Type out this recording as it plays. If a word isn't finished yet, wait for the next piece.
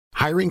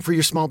Hiring for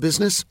your small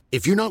business?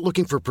 If you're not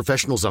looking for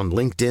professionals on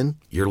LinkedIn,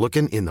 you're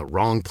looking in the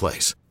wrong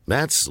place.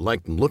 That's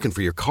like looking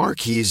for your car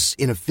keys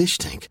in a fish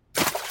tank.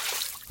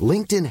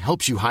 LinkedIn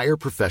helps you hire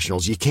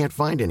professionals you can't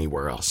find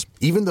anywhere else,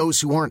 even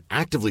those who aren't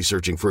actively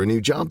searching for a new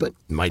job but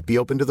might be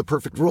open to the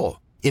perfect role.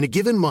 In a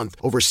given month,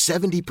 over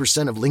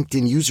 70% of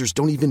LinkedIn users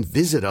don't even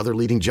visit other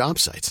leading job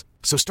sites.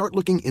 So start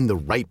looking in the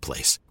right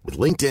place. With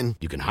LinkedIn,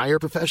 you can hire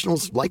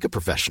professionals like a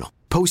professional.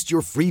 Post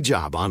your free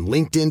job on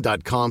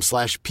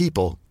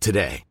linkedin.com/people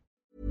today.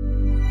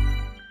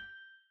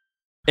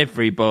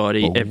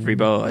 Everybody. Hello,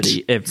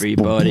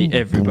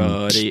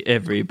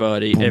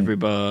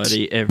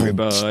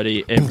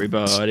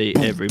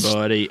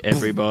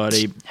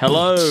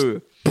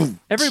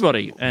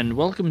 everybody, and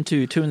welcome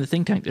to Two in the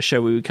Think Tank, the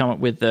show where we come up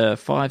with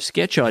 5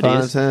 sketch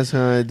ideas. I'm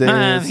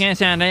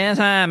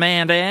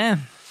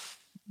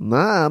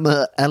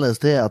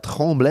Alistair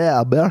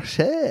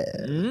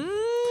Tremblay-Berchet.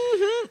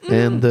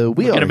 And We're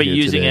going to be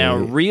using today. our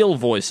real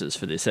voices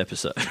for this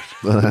episode.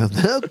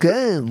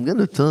 Okay, I'm going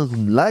to talk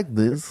like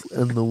this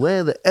and the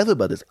way that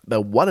everybody's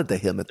wanted to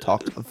hear me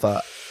talk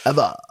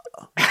forever.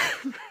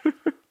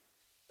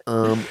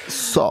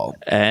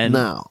 And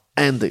now,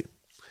 Andy,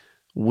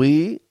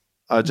 we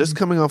are just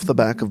coming off the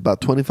back of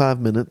about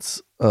 25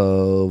 minutes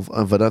of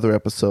another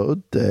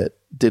episode that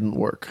didn't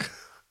work.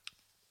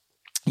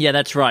 yeah,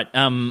 that's right.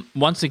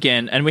 Once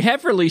again, and we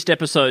have released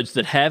episodes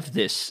that have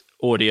this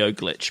audio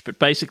glitch, but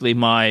basically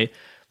my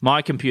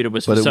computer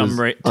was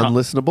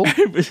unlistenable.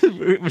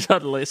 it was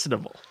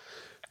unlistenable.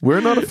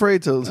 We're not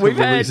afraid to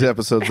release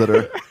episodes that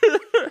are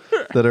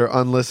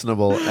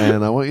unlistenable,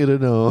 and I want you to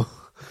know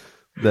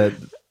that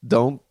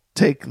don't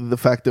take the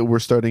fact that we're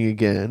starting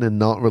again and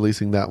not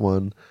releasing that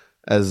one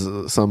as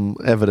some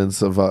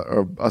evidence of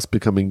us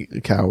becoming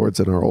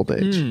cowards in our old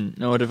age.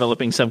 Or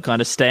developing some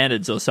kind of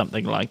standards or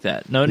something like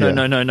that. No.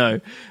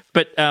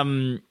 But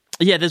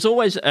yeah, there's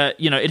always,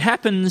 it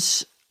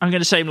happens, I'm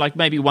going to say like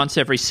maybe once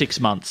every 6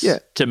 months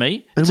to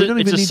me. And we don't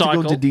even need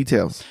cycle. to go into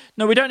details.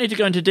 No, we don't need to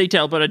go into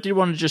detail, but I did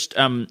want to just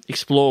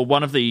explore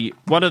one of the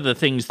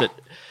things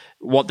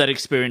what that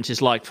experience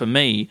is like for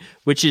me,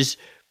 which is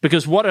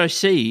because what I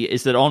see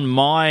is that on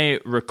my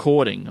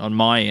recording, on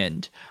my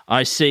end,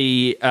 I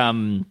see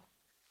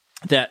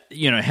that,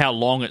 how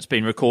long it's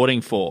been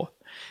recording for.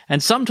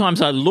 And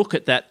sometimes I look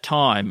at that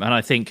time and I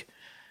think,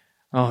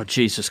 oh,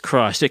 Jesus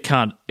Christ, it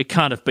can't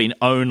have been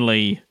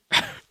only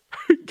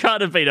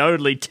 10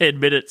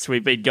 minutes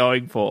we've been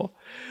going for,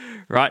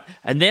 right?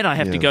 And then I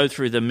have to go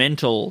through the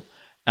mental,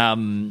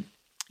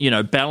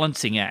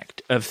 balancing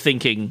act of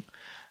thinking,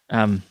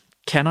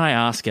 can I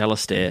ask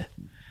Alistair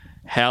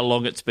how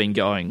long it's been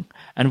going?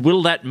 And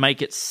will that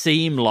make it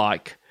seem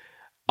like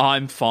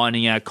I'm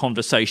finding our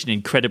conversation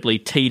incredibly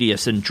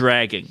tedious and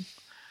dragging?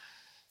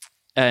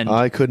 And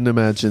I couldn't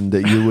imagine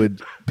that you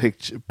would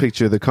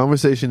picture the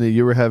conversation that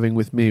you were having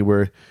with me,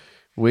 where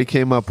we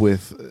came up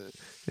with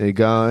a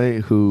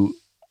guy who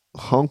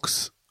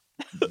honks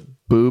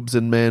boobs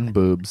and man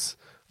boobs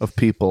of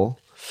people,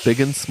 big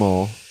and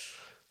small,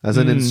 as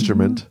an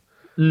instrument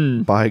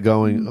by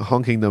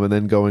honking them and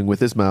then going with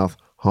his mouth,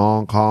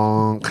 honk,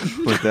 honk,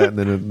 like that, and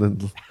then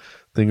the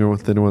thinner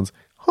ones,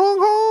 honk,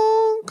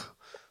 honk,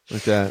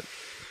 like that.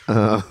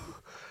 I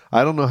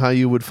don't know how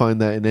you would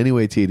find that in any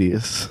way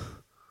tedious.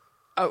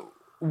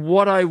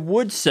 What I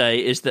would say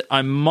is that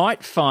I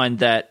might find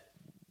that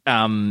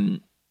I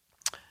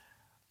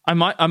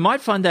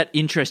might find that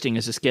interesting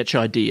as a sketch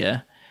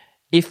idea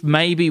if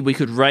maybe we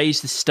could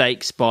raise the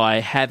stakes by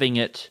having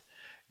it,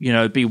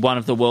 be one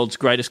of the world's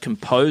greatest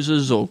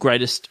composers or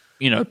greatest,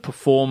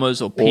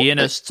 performers or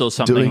pianists or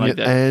something like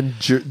that. And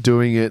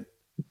doing it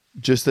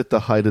just at the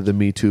height of the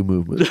Me Too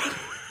movement.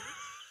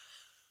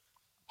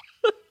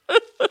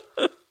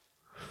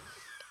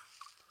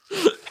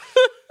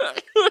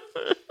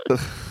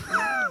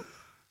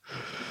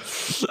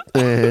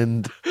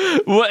 And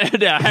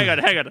now, hang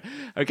on.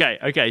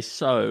 Okay.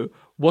 So,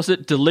 was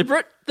it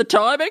deliberate, the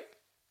timing,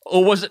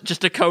 or was it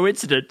just a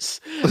coincidence?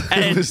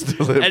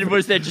 And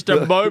was there just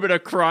a moment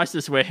of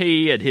crisis where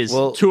he and his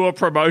tour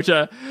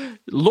promoter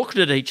looked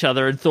at each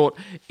other and thought,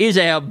 "Is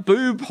our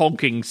boob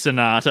honking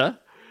sonata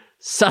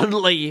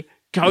suddenly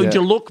going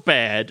to look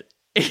bad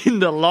in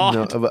the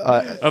light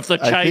of the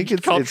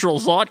changed cultural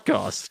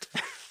zeitgeist?"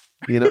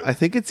 I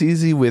think it's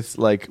easy with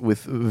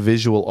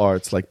visual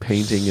arts like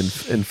painting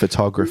and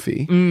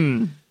photography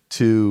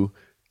to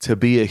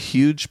be a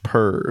huge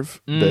perv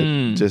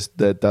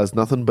that does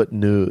nothing but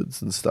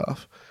nudes and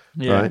stuff,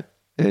 right?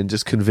 And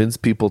just convince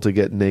people to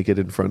get naked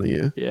in front of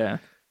you,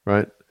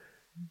 right?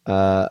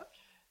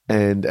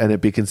 And it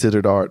be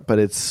considered art, but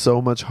it's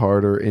so much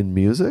harder in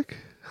music.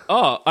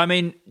 Oh, I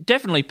mean,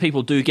 definitely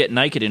people do get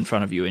naked in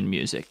front of you in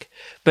music,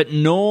 but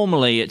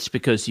normally it's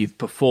because you've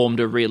performed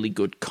a really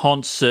good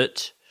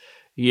concert.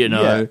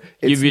 You've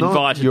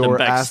invited them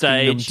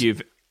backstage,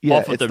 you've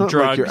offered them drugs.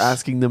 Like you're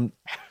asking them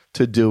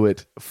to do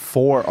it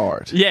for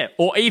art. Yeah,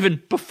 or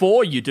even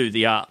before you do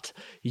the art.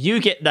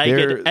 You get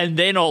naked and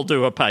then I'll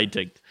do a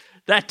painting.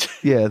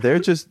 They're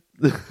just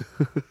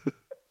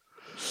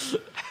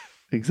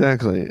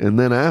Exactly. And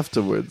then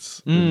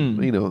afterwards,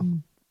 you know,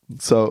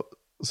 so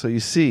you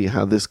see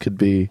how this could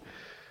be,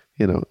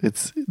 you know,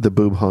 it's the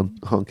boob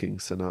honking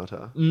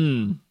sonata.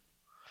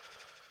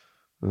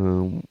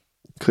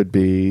 Could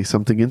be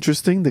something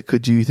interesting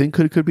that you think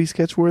could be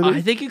sketch-worthy?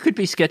 I think it could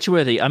be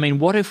sketch-worthy. I mean,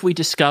 what if,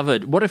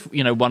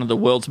 you know, one of the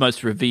world's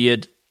most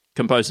revered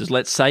composers,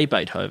 let's say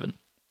Beethoven,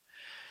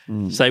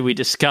 say we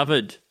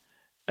discovered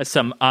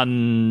some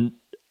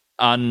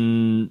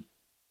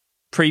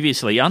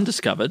previously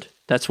undiscovered.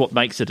 That's what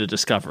makes it a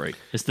discovery.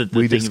 Is that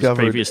we thing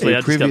discovered was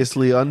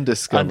previously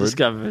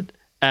undiscovered.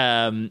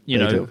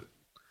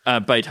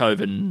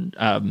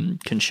 Beethoven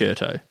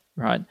concerto,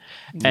 right?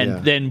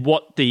 And then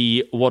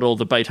what all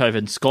the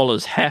Beethoven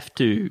scholars have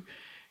to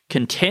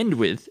contend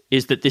with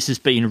is that this has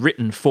been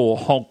written for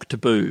honked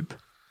boob.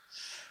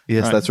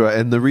 Yes, right? That's right.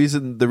 And the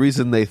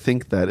reason they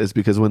think that is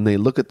because when they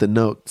look at the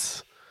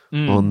notes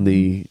on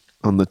the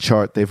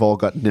chart, they've all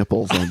got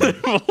nipples on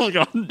them. They've all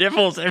got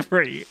nipples,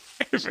 every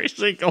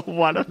single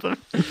one of them.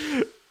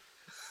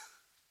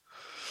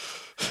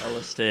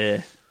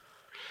 Alistair.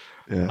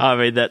 Yeah. I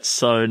mean, that's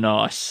so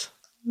nice.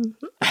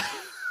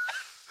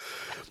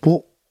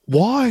 Well,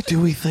 why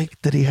do we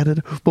think that he had it?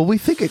 Well, we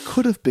think it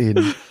could have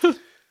been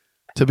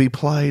to be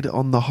played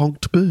on the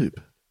honked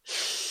boob.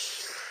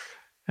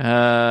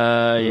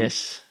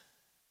 Yes.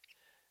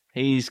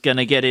 He's going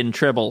to get in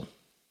trouble.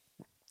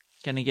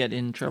 Going to get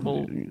in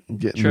trouble.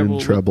 Getting in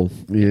trouble.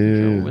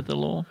 Yeah. With the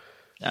law.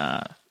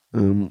 Yeah.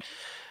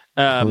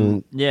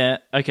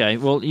 Okay.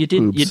 Well, you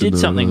did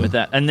something with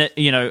that, and that,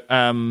 you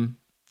know.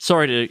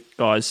 Sorry to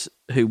guys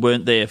who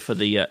weren't there for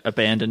the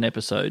Abandon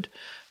episode,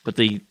 but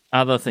the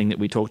other thing that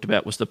we talked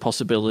about was the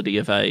possibility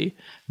of a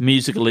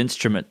musical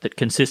instrument that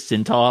consists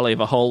entirely of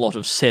a whole lot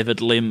of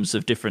severed limbs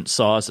of different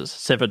sizes,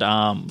 severed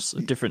arms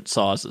of different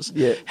sizes,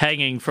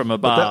 hanging from a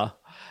bar,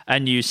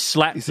 and you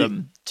slap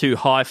them to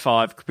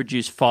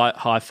produce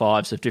high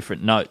fives of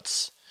different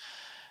notes.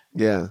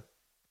 Yeah.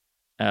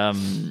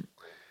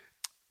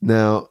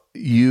 Now,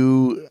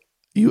 you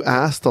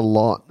asked a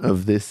lot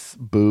of this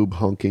boob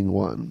honking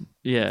one.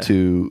 Yeah.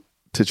 To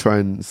try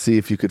and see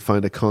if you could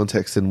find a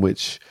context in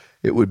which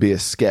it would be a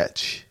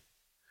sketch.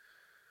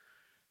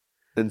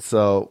 And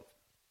so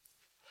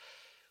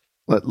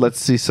let's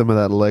see some of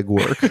that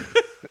legwork.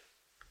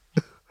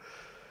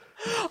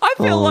 I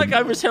feel like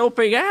I was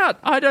helping out.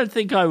 I don't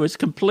think I was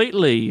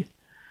completely...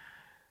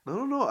 I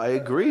don't know. I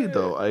agree,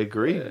 though. I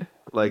agree.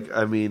 Like,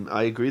 I mean,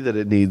 I agree that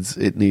it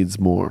needs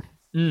more.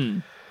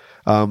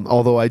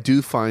 Although I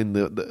do find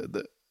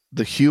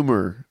the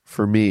humor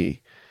for me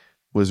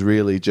was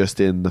really just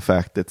in the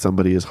fact that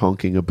somebody is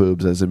honking a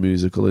boobs as a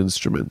musical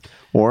instrument,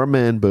 or a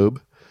man boob,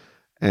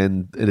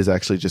 and it is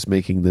actually just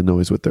making the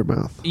noise with their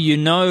mouth. You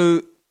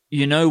know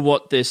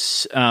what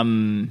this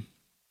high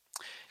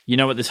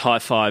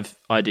five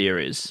idea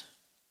is.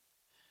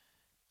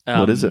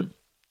 What is it?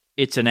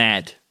 It's an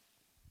ad.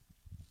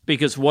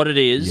 Because what it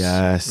is,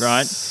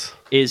 right,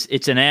 is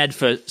it's an ad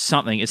for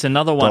something. It's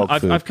another one.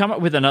 I've come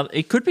up with another.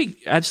 It could be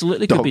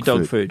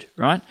dog food,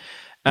 right?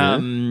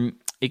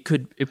 It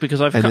could,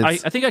 because I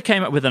think I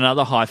came up with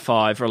another high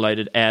five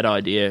related ad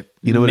idea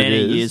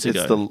many years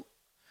ago.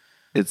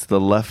 It's the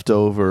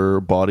leftover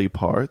body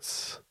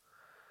parts.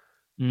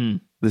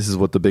 This is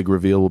what the big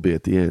reveal will be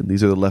at the end.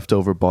 These are the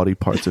leftover body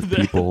parts of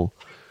people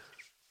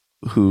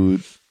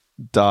who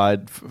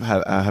died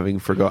having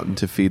forgotten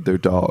to feed their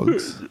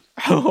dogs.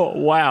 Oh,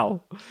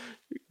 wow.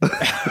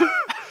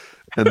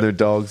 And their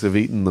dogs have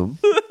eaten them.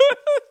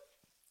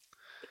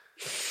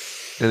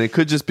 And it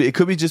could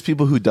be just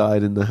people who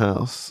died in the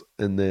house,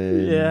 and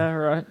then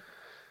right.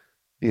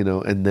 You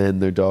know, and then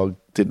their dog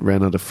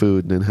ran out of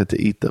food and then had to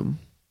eat them.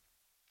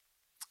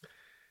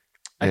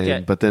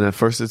 But then at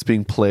first it's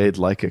being played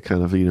like a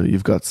kind of, you know,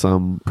 you've got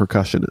some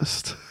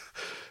percussionist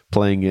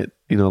playing it,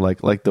 you know,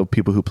 like the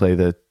people who play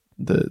the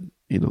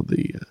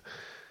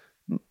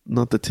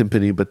not the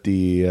timpani, but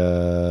the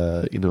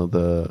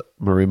the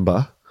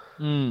marimba.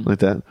 Like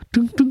that.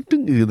 Ding, ding,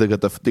 ding.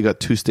 They got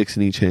two sticks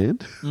in each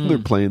hand. They're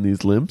playing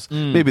these limbs.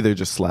 Maybe they're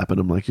just slapping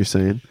them, like you're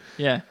saying.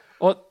 Yeah.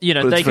 Or, you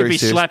know, they could be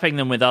slapping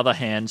them with other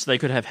hands. They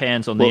could have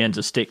hands on the ends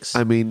of sticks.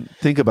 I mean,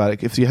 think about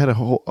it. If you had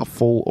a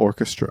full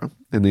orchestra,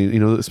 and you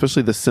know,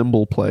 especially the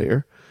cymbal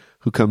player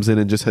who comes in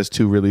and just has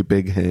two really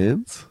big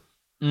hands,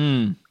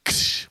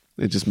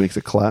 it just makes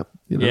a clap.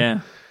 You know? Yeah.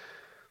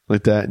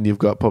 Like that, and you've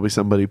got probably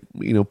somebody,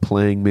 you know,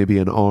 playing maybe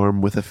an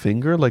arm with a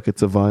finger, like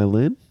it's a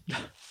violin.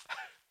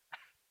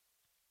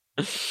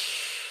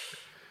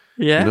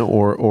 Yeah, you know,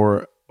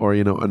 or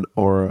you know,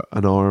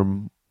 an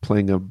arm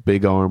playing a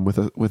big arm with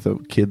a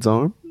kid's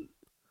arm.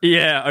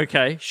 Yeah.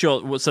 Okay.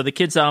 Sure. So the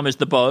kid's arm is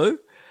the bow,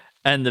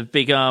 and the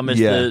big arm is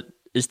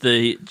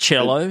the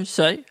cello.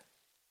 Say.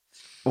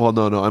 Well,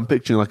 no. I'm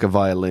picturing like a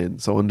violin,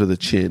 so under the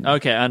chin.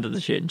 Okay, under the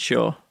chin.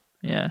 Sure.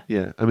 Yeah.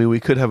 Yeah. I mean, we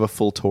could have a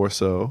full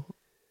torso.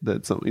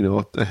 That's, you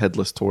know, a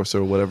headless torso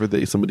or whatever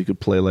that somebody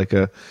could play like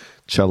a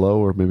cello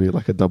or maybe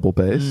like a double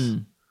bass.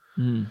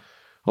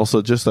 Also,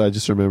 I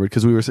just remembered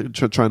because we were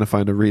trying to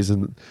find a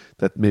reason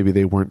that maybe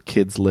they weren't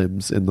kids'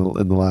 limbs in the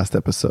last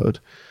episode,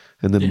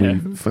 And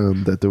then we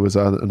found that there was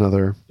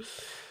another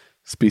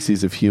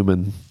species of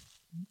human.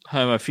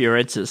 Homo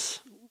fiorensis.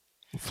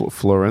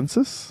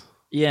 Florensis?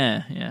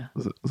 Yeah.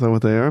 Is that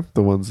what they are?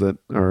 The ones that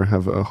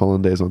have a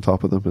hollandaise on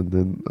top of them and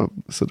then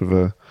sort of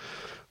a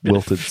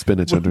wilted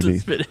spinach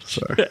underneath.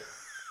 Sorry.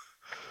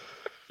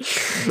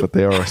 But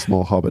they are a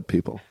small hobbit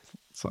people.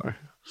 Sorry,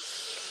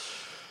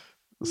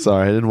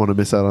 I didn't want to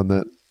miss out on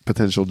that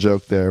potential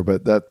joke there.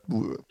 But that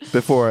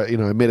before, I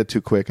made it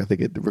too quick. I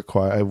think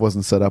I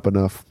wasn't set up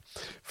enough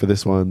for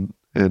this one,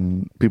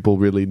 and people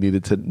really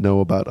needed to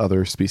know about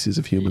other species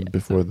of human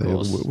before they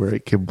were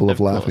capable of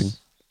laughing.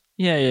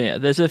 Yeah.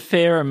 There's a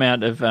fair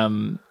amount of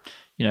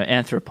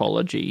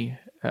anthropology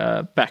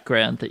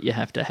background that you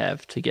have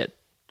to get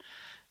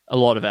a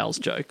lot of Al's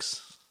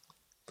jokes.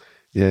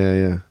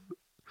 Yeah.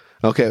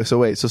 Okay, so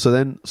wait, so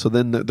then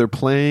they're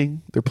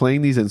playing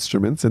these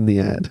instruments in the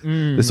ad.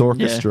 This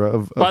orchestra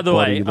of By the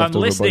way, I'm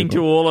listening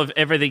to all of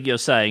everything you're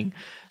saying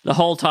the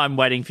whole time,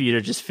 waiting for you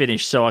to just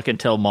finish so I can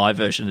tell my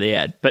version of the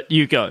ad. But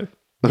you go.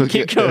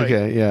 Keep going.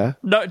 Okay, yeah.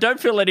 No, don't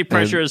feel any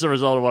pressure as a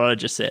result of what I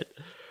just said.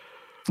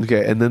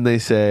 Okay, and then it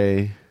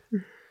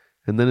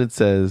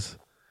says,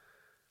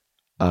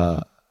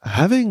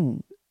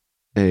 having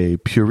a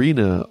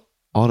Purina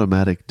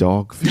automatic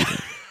dog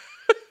feeder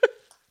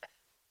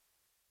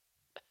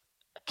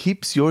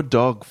keeps your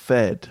dog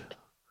fed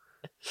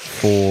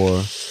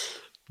for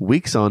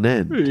weeks on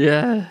end.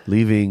 Yeah.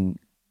 Leaving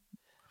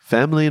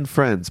family and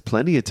friends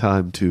plenty of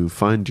time to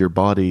find your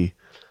body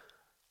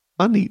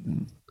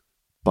uneaten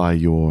by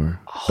your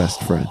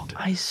best friend.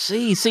 I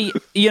see. See,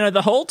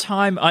 the whole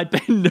time I'd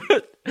been...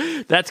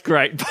 That's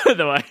great, by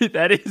the way.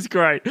 That is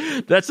great.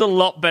 That's a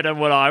lot better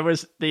than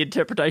the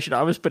interpretation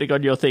I was putting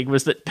on your thing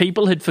was that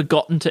people had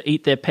forgotten to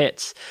eat their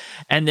pets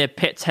and their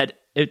pets had...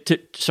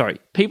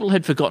 people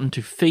had forgotten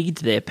to feed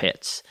their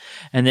pets,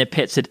 and their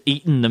pets had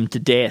eaten them to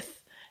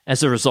death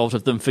as a result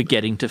of them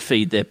forgetting to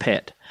feed their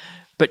pet.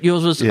 But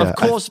yours was, of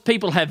course,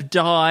 people have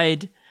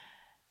died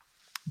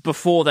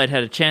before they'd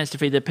had a chance to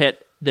feed their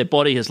pet. Their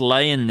body has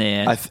lain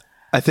there.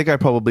 I think I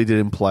probably did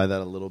imply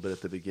that a little bit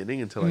at the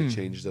beginning until I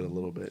changed it a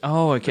little bit.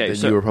 Oh, okay.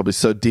 So you were probably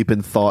so deep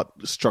in thought,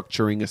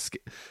 structuring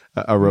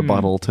a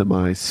rebuttal to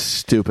my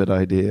stupid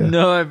idea.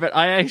 No, but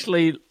I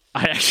actually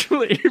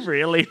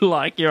really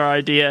like your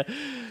idea.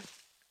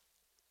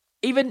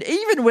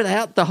 Even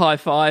without the high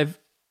five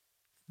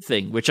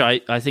thing, which I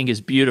think is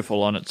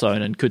beautiful on its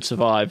own and could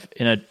survive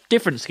in a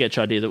different sketch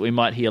idea that we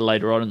might hear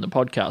later on in the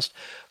podcast.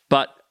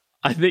 But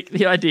I think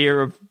the idea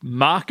of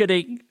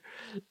marketing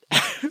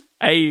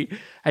a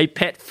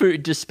pet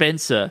food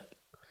dispenser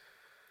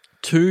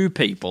to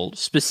people,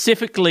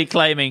 specifically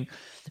claiming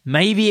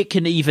maybe it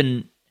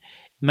even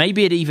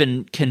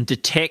can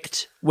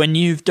detect when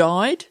you've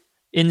died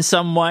in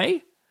some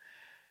way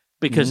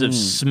because of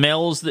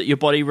smells that your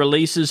body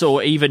releases,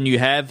 or even you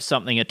have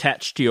something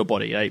attached to your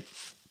body, a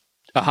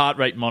heart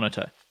rate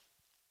monitor,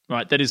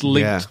 right, that is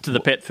linked to the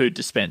pet food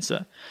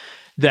dispenser.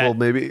 Well,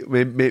 maybe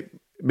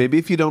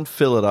if you don't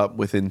fill it up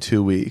within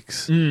 2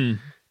 weeks,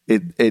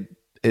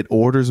 it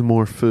orders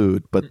more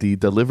food, but the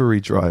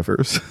delivery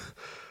drivers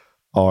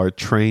are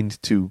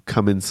trained to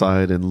come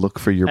inside and look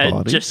for your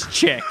body. Just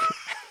check.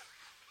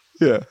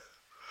 Yeah.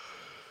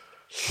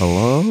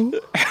 Hello?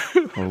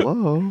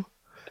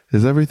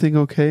 Is everything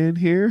okay in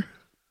here?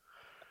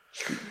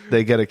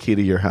 They get a key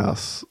to your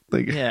house.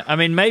 Yeah, I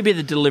mean, maybe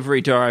the delivery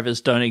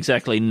drivers don't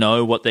exactly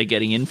know what they're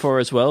getting in for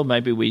as well.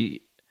 Maybe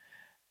we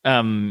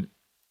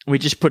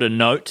just put a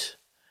note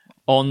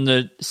on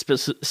the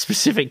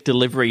specific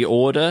delivery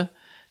order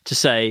to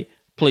say,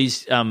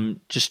 please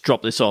just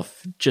drop this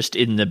off just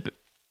in the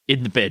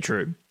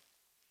bedroom.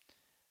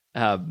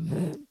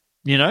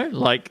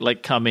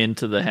 Like come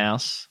into the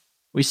house.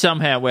 We're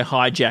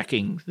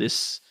hijacking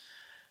this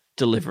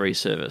delivery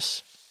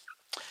service.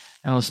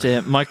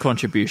 Alistair, my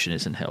contribution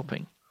isn't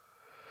helping.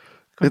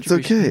 It's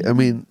okay. I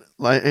mean,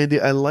 Andy,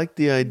 I like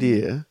the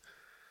idea.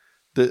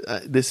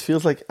 This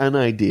feels like an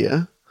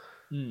idea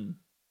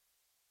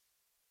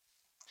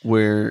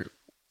where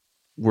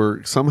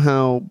we're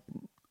somehow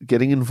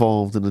getting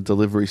involved in a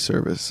delivery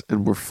service,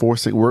 and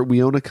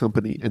we own a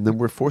company, and then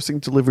we're forcing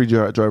delivery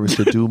drivers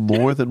to do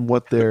more than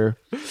what they're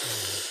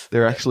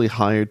actually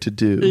hired to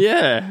do.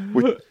 Yeah,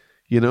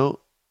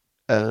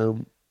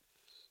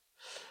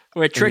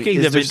 we're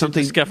tricking them into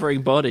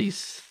discovering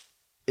bodies.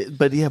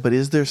 But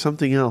is there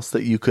something else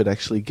that you could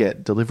actually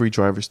get delivery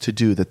drivers to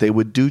do that they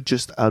would do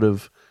just out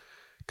of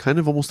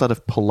almost out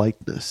of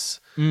politeness,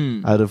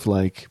 out of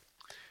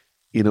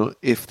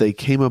if they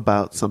came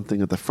about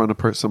something at the front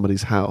of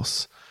somebody's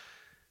house,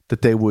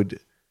 that they would.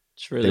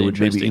 It's really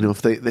interesting.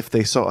 Maybe if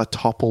they saw a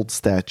toppled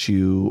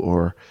statue,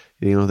 or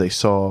they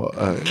saw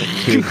a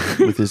kid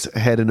with his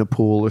head in a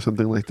pool or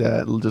something like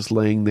that, just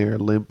laying there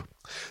limp.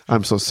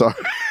 I'm so sorry,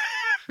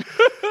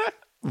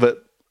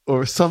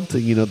 or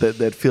something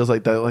that feels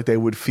like that, like they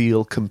would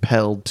feel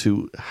compelled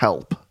to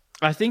help.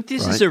 I think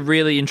this is a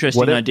really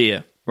interesting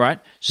idea, right?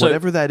 So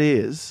whatever that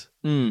is,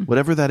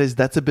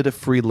 that's a bit of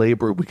free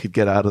labor we could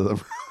get out of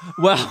them.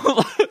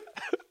 Well,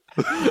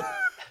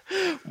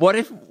 what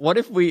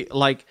if we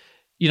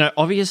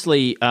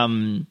obviously,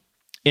 in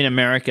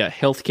America,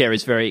 healthcare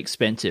is very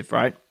expensive,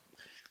 right?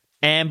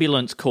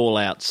 Ambulance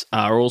call-outs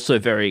are also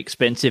very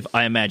expensive,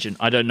 I imagine.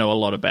 I don't know a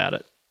lot about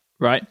it,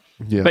 right?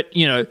 Yeah. But,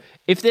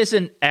 if there's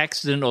an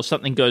accident or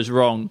something goes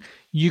wrong,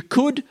 you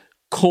could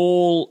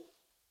call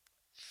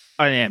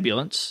an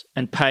ambulance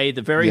and pay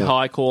the very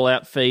high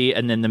call-out fee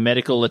and then the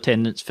medical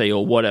attendance fee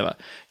or whatever.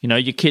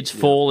 Your kid's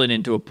fallen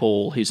into a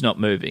pool, he's not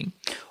moving.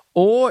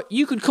 Or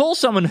you could call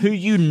someone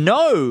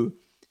who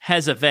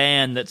has a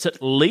van that's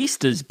at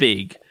least as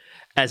big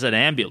as an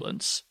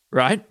ambulance,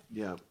 right?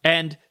 Yeah.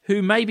 And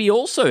who maybe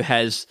also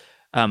has,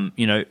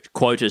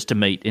 quotas to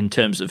meet in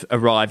terms of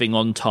arriving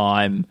on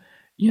time,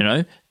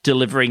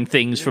 delivering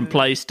things from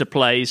place to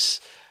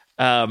place,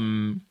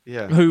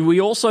 who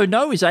we also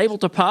know is able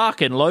to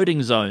park in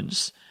loading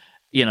zones,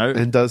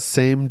 And does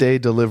same-day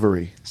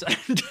delivery.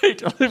 Same-day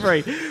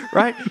delivery,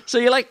 right? So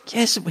you're like,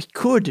 yes,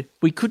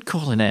 we could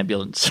call an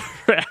ambulance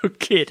for our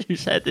kid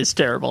who's had this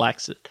terrible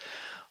accident.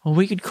 Or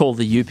we could call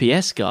the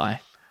UPS guy,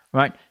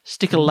 right?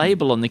 Stick a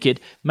label on the kid.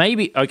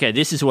 Maybe, okay,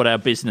 this is what our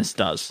business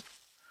does.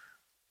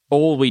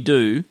 All we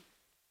do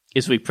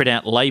is we print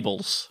out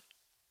labels,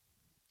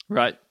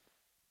 right,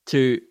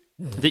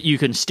 that you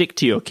can stick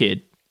to your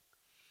kid.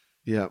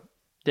 Yeah.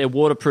 They're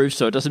waterproof,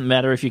 so it doesn't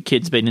matter if your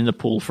kid's been in the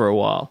pool for a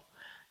while.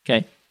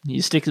 Okay,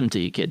 you stick them to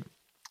your kid.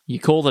 You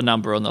call the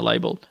number on the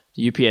label.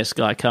 The UPS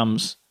guy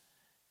comes,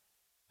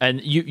 and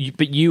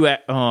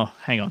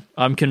hang on,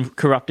 I'm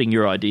corrupting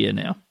your idea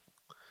now.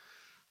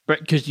 But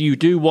because you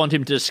do want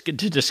him to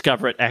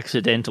discover it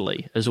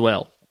accidentally as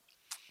well.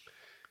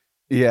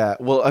 Yeah,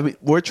 well, I mean,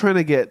 we're trying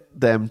to get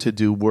them to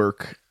do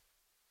work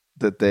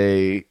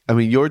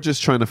you're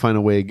just trying to find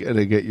a way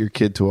to get your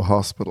kid to a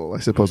hospital, I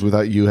suppose,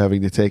 without you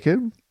having to take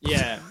him.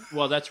 Yeah,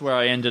 well, that's where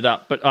I ended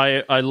up. But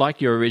I like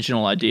your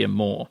original idea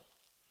more.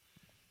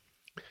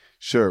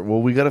 Sure.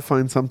 Well, we got to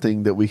find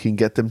something that we can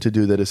get them to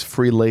do that is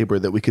free labor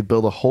that we could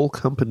build a whole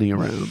company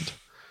around.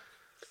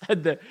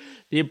 And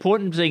the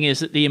important thing is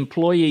that the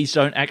employees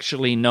don't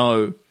actually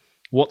know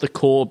what the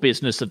core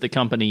business of the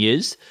company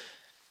is.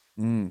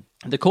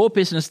 The core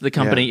business of the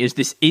company is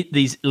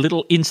these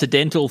little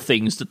incidental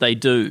things that they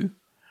do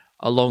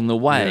along the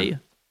way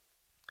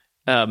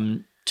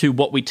to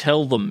what we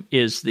tell them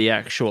is the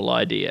actual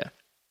idea,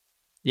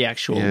 the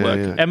actual work.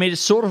 Yeah. I mean,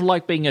 it's sort of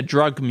like being a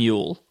drug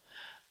mule,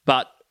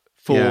 but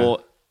for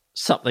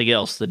something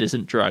else that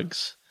isn't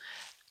drugs.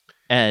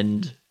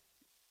 And,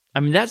 I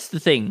mean, that's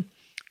the thing.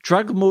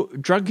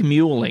 Drug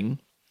muling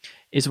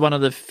is one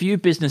of the few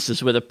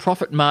businesses where the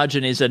profit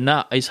margin is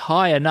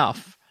high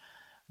enough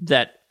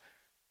that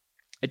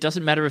it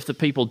doesn't matter if the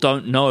people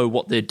don't know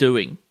what they're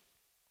doing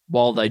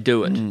while they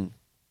do it. In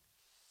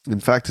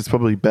fact, it's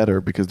probably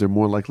better because they're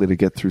more likely to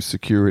get through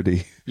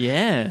security.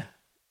 Yeah.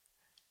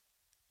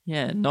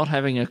 Yeah, not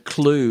having a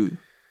clue.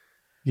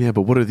 Yeah,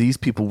 but what are these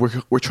people?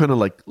 We're trying to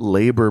like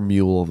labor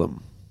mule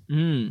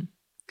them.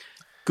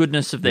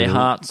 Goodness of their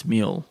hearts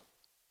mule.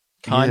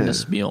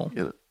 Kindness mule.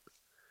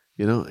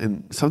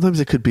 And sometimes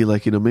it could be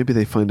like, maybe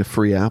they find a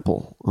free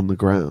apple on the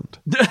ground.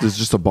 There's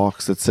just a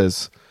box that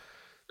says,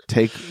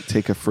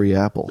 take a free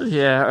apple.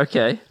 Yeah,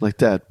 okay. Like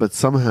that. But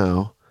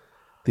somehow,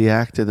 the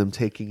act of them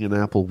taking an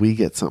apple, we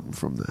get something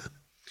from that.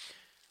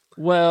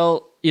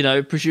 Well,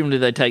 presumably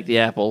they take the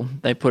apple,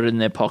 they put it in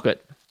their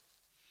pocket,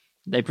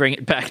 they bring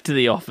it back to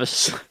the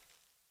office.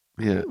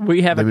 Yeah.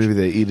 Maybe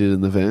they eat it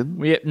in the van?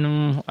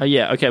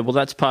 Yeah, okay, well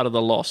that's part of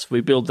the loss.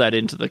 We build that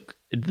into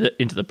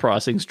the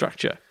pricing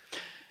structure.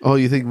 Oh,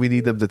 you think we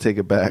need them to take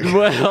it back?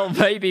 Well,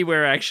 maybe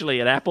we're actually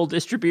an apple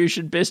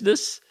distribution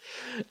business.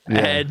 Yeah.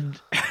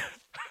 And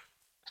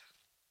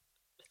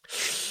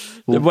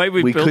the way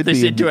we built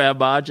this into our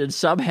margin,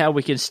 somehow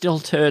we can still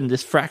turn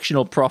this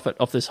fractional profit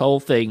off this whole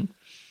thing.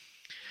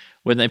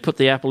 When they put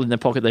the apple in their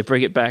pocket, they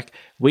bring it back.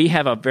 We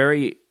have a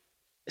very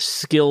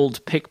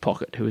skilled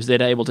pickpocket who is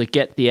then able to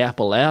get the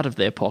apple out of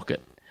their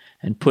pocket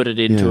and put it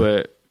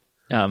into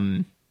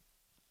a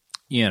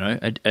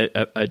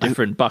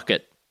different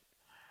bucket.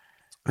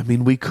 I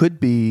mean, we could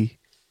be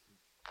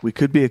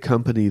a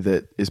company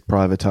that is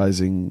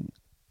privatizing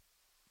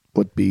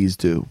what bees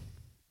do.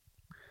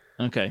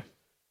 Okay.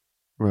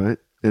 Right?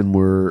 And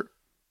we're,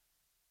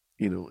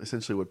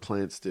 essentially what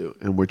plants do.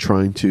 And we're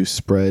trying to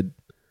spread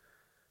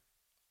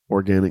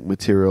organic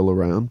material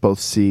around, both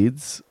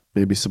seeds,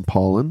 maybe some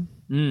pollen,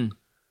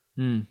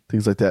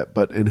 things like that.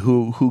 And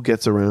who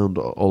gets around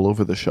all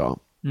over the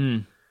shop?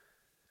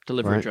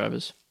 Delivery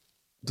drivers.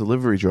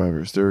 Delivery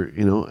drivers. They're,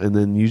 and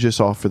then you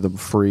just offer them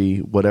free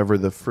whatever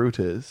the fruit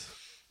is.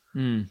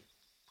 And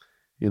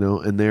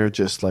they're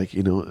just like,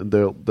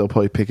 they'll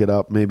probably pick it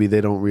up. Maybe they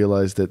don't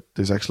realize that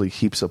there's actually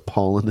heaps of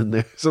pollen in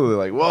there. So they're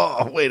like,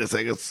 whoa, wait a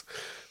second. It's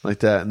like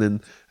that. And then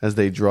as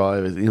they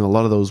drive, a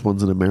lot of those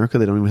ones in America,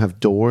 they don't even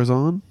have doors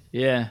on.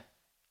 Yeah.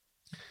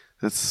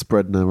 That's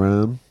spreading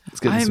around.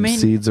 It's getting some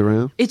seeds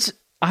around.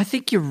 I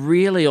think you're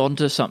really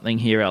onto something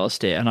here,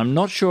 Alistair. And I'm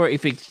not sure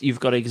if you've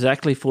got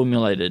exactly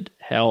formulated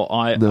how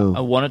I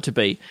want it to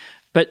be.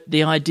 But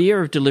the idea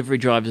of delivery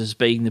drivers as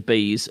being the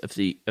bees of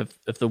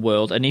the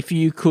world, and if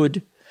you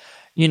could,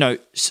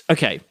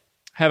 okay,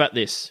 how about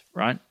this,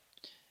 right?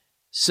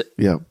 So,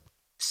 Yeah.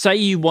 say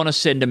you want to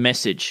send a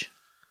message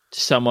to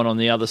someone on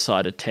the other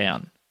side of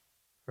town,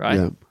 right?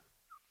 Yeah.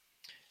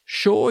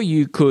 Sure,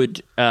 you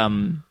could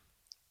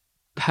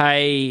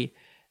pay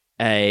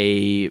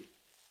a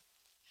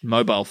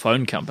mobile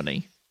phone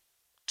company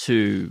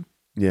to,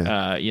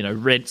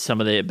 rent some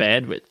of their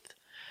bandwidth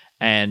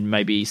and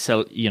maybe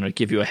sell,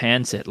 give you a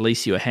handset,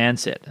 lease you a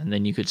handset, and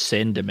then you could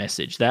send a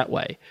message that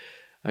way.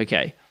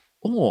 Okay.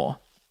 Or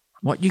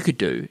what you could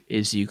do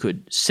is you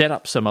could set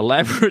up some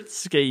elaborate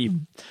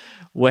scheme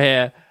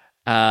where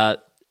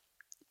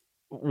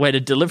when a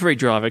delivery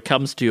driver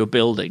comes to your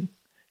building,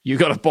 you've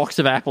got a box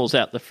of apples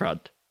out the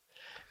front.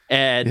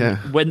 And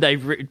when they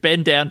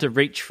bend down to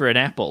reach for an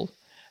apple,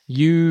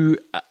 you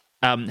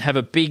have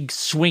a big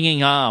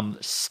swinging arm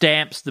that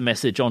stamps the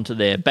message onto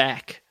their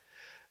back.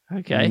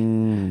 Okay?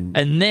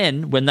 And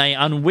then when they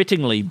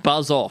unwittingly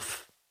buzz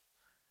off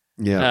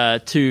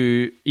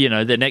to,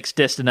 their next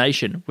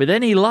destination, with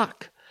any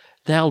luck,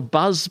 they'll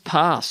buzz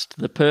past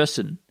the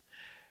person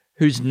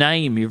whose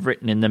name you've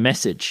written in the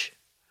message.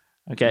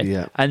 Okay?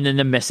 Yeah. And then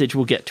the message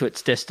will get to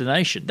its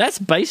destination. That's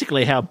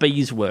basically how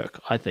bees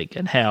work, I think,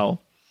 and how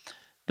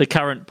the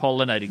current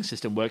pollinating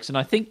system works. And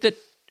I think that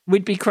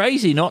we'd be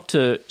crazy not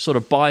to sort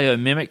of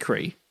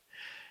biomimicry.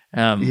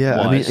 I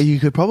mean, you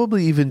could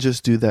probably even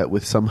just do that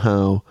with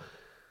somehow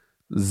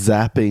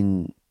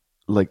zapping,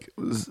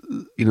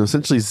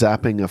 essentially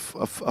zapping a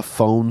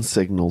phone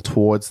signal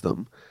towards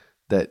them.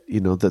 That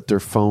that their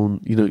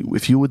phone,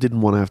 if you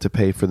didn't want to have to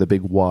pay for the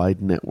big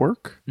wide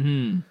network,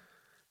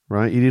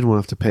 right? You didn't want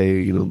to have to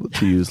pay,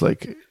 to use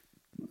like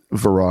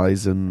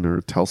Verizon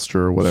or Telstra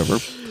or whatever,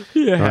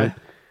 right?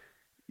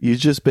 You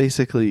just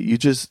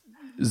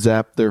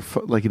zap their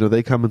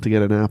they come in to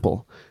get an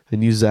apple,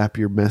 and you zap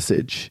your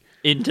message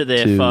into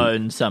their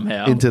phone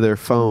somehow, into their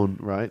phone,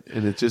 right?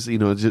 And it just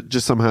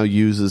just somehow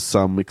uses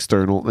some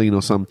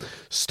external, some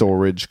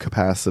storage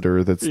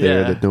capacitor that's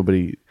there that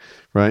nobody,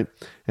 right?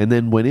 And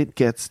then when it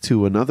gets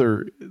to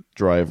another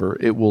driver,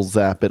 it will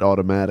zap it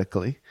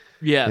automatically.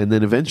 Yeah. And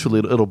then eventually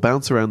it'll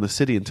bounce around the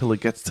city until it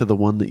gets to the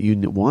one that you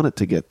want it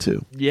to get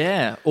to.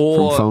 Yeah.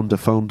 Or from phone to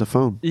phone to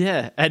phone.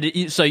 Yeah.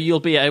 And so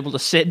you'll be able to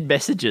send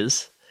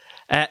messages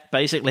at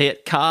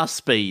car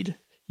speed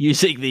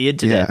using the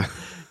internet,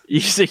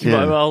 using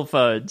mobile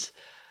phones.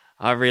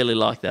 I really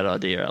like that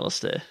idea,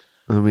 Alistair.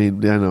 I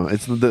mean, I know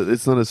it's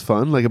not as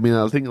fun. I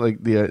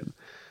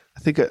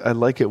think I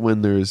like it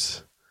when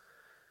there's,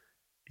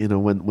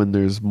 when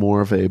there's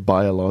more of a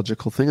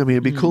biological thing. I mean,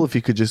 it'd be cool if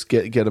you could just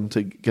get them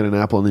to get an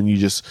apple, and then you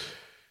just,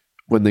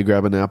 when they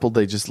grab an apple,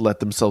 they just let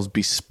themselves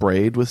be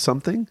sprayed with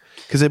something.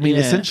 Because I mean,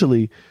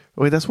 essentially,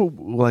 that's what,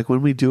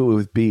 when we do it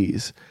with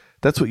bees,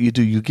 that's what you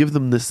do. You give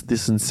them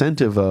this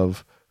incentive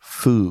of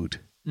food,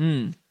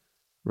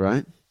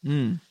 right?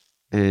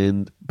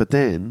 But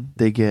then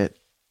they get,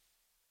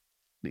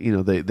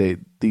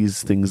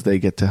 these things, they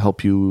get to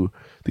help you.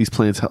 These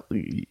plants help.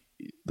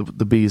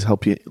 The bees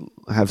help you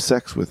have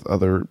sex with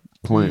other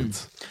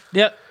plants.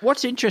 Now,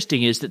 what's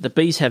interesting is that the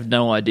bees have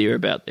no idea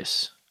about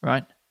this,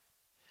 right?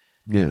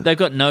 Yeah, they've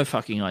got no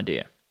fucking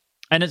idea,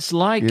 and it's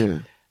like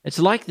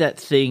that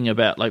thing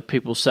about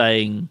people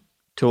saying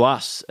to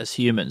us as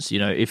humans,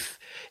 if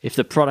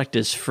the product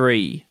is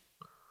free,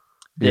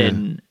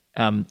 then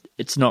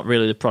it's not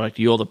really the product,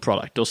 you're the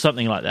product, or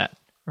something like that,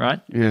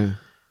 right? Yeah.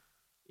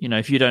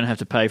 If you don't have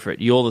to pay for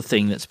it, you're the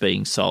thing that's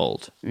being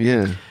sold.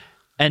 Yeah.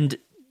 And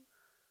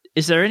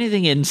is there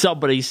anything in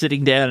somebody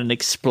sitting down and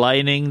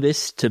explaining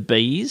this to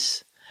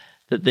bees,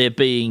 that they're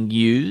being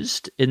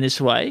used in this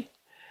way?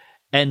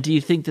 And do you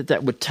think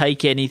that would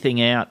take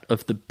anything out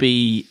of the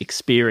bee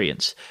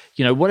experience?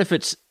 What if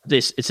it's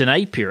an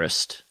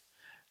apiarist,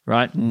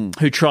 right,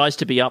 who tries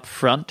to be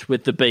upfront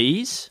with the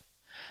bees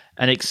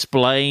and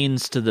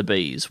explains to the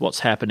bees what's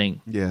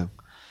happening? Yeah.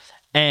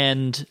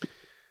 And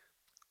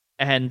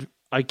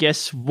I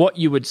guess what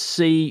you would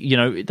see,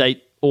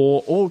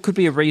 or it could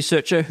be a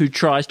researcher who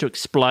tries to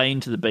explain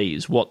to the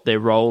bees what their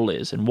role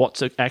is and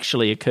what's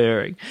actually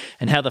occurring,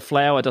 and how the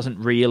flower doesn't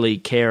really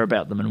care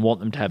about them and want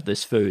them to have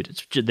this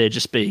food. They're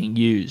just being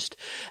used.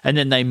 And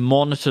then they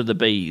monitor the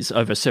bees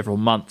over several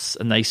months,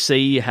 and they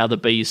see how the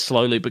bees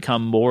slowly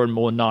become more and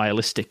more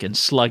nihilistic and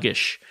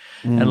sluggish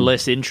and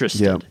less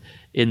interested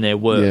in their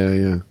work.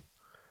 Yeah.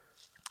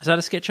 Is that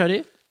a sketch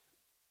idea?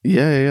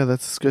 Yeah,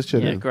 that's a sketch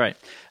idea. Yeah, great.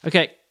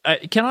 Okay.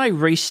 Can I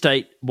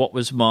restate what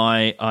was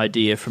my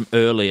idea from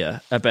earlier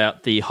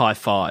about the high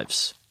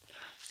fives?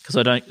 Because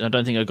I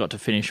don't think I got to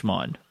finish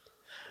mine.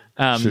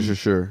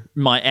 Sure.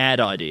 My ad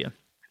idea,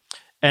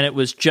 and it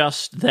was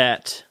just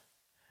that,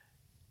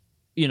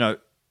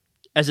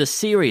 as a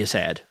serious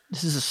ad.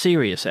 This is a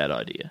serious ad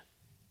idea.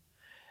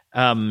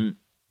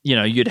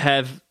 You'd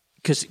have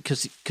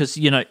because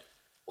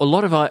a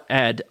lot of our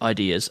ad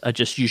ideas are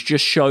you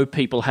just show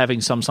people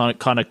having some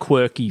kind of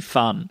quirky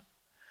fun.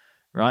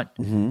 Right?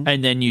 Mm-hmm.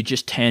 And then you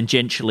just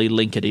tangentially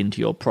link it into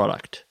your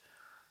product.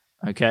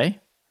 Okay?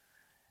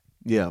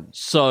 Yeah.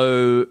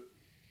 So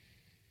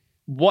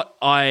what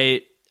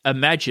I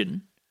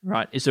imagine,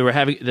 right, is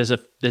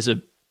that there's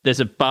a there's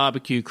a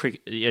barbecue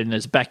cricket and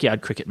there's a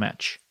backyard cricket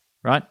match,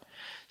 right?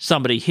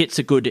 Somebody hits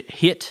a good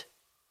hit,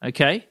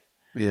 okay?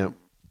 Yeah.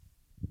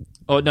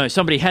 Or no,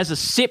 somebody has a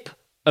sip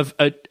of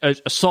a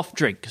soft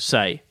drink,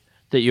 say,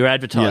 that you're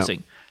advertising.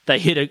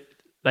 Yeah.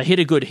 They hit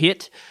a good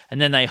hit, and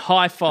then they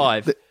high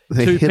five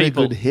They two hit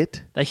people. a good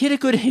hit? They hit a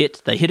good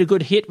hit. They hit a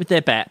good hit with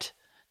their bat.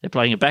 They're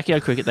playing a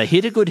backyard cricket. They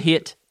hit a good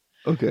hit.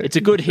 Okay. It's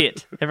a good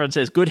hit. Everyone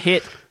says good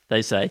hit,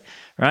 they say,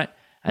 right?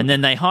 And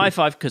then they high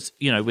five because,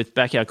 with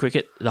backyard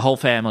cricket, the whole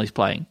family's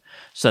playing.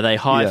 So they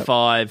high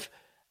five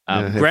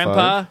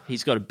Grandpa.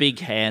 He's got a big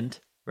hand,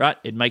 right?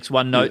 It makes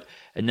one note.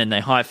 And then they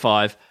high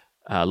five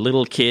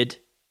little kid,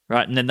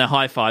 right? And then they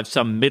high five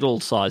some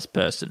middle-sized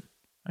person,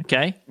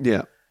 okay?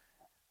 Yeah.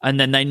 And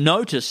then they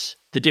notice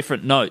the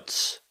different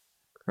notes,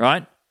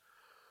 right?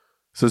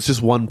 So it's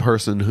just one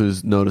person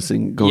who's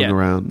noticing going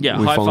around. Yeah,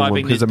 We follow one,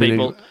 high-fiving these 'cause, I mean,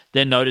 people.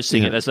 They're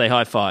noticing it as they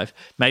high-five.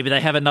 Maybe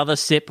they have another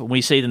sip and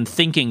we see them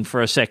thinking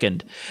for a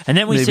second. And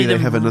then we maybe see they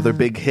them have another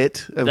big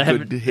hit. They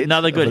have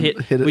another good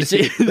hit. We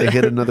see They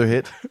hit another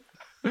hit.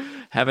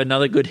 have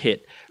another good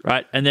hit,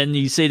 right? And then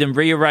you see them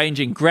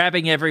rearranging,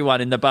 grabbing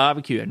everyone in the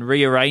barbecue and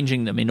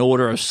rearranging them in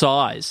order of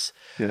size,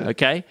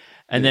 okay?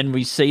 And then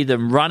we see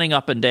them running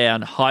up and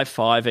down,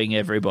 high-fiving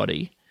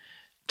everybody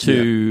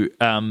to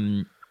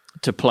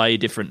play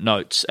different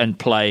notes and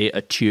play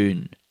a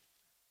tune,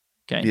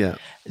 okay? Yeah.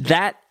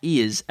 That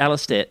is,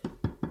 Alistair,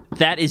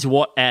 that is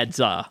what ads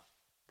are.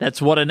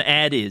 That's what an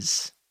ad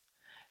is.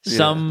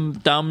 Some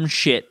dumb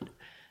shit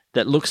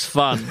that looks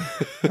fun,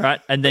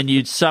 right? And then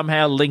you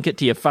somehow link it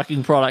to your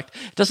fucking product.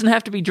 It doesn't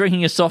have to be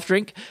drinking a soft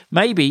drink.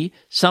 Maybe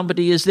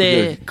somebody is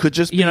there. Could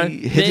just be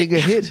hitting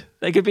a hit.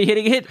 They could be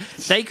hitting a hit.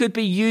 They could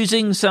be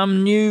using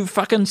some new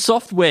fucking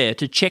software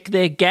to check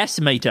their gas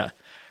meter,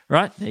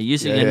 right? They're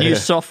using a new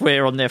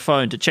software on their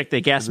phone to check their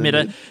gas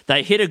meter.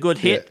 They hit a good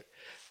hit.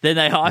 Then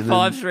they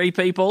high-five three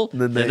people.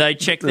 Then they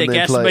check their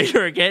gas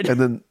meter again. And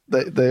then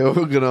they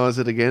organise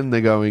it again. They're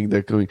going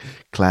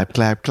clap,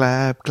 clap,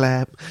 clap,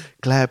 clap,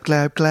 clap,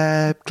 clap,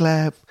 clap,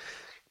 clap,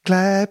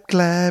 clap,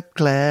 clap,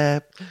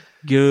 clap.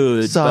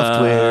 Good.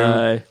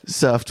 Software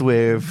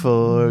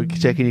for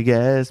checking your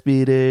gas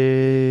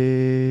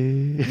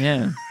meter.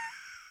 Yeah.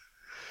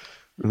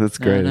 That's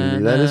great.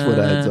 That is what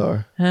ads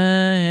are.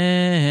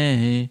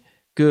 Hey,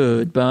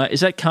 goodbye.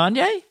 Is that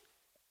Kanye?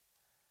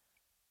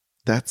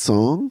 That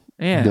song?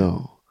 Yeah.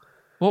 No.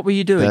 What were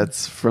you doing?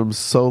 That's from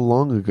so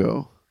long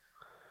ago.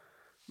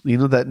 You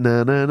know that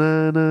na na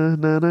na na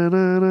na na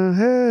na na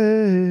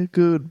hey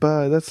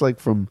goodbye. That's like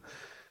from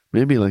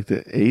maybe like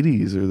the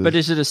 80s or the But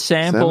is it a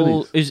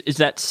sample? 70s. Is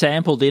that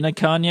sampled in a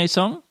Kanye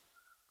song?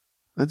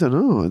 I don't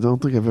know. I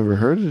don't think I've ever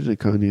heard it in a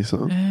Kanye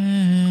song.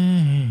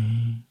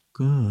 Hey,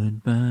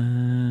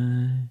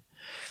 goodbye.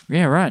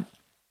 Yeah, right.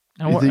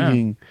 You're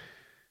thinking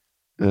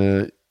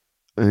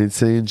and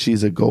saying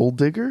she's a gold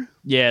digger?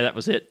 Yeah, that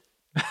was it.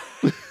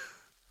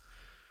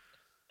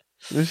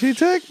 Did she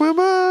take my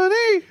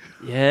money?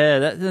 Yeah,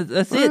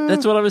 that's it.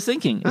 That's what I was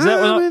thinking. Is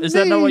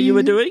that not what you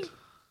were doing?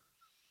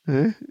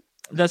 Eh?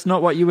 That's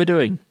not what you were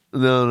doing.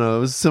 No, it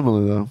was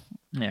similar though.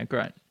 Yeah,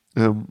 great.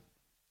 Now,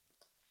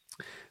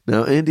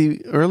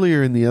 Andy,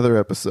 earlier in the other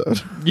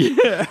episode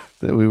that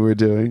we were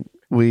doing,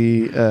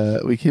 we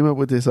came up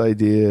with this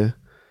idea,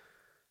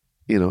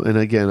 and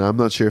again, I'm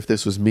not sure if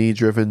this was me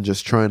driven,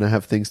 just trying to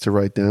have things to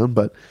write down,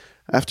 but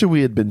after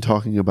we had been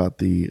talking about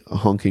the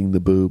honking the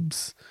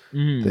boobs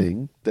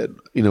thing, that,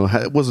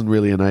 it wasn't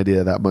really an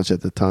idea that much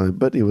at the time,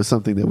 but it was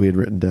something that we had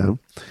written down.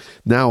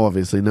 Now,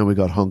 obviously, we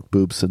got Honk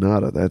Boob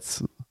Sonata.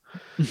 That's,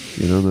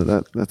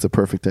 that's a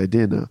perfect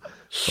idea now.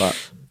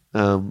 But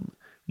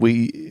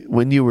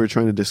when you were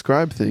trying to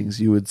describe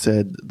things, you had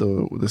said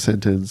the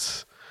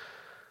sentence,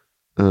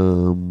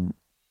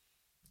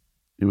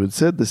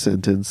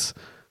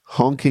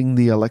 honking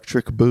the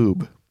electric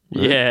boob.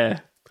 Right? Yeah.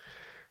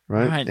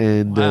 Right.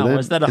 And wow,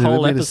 was that a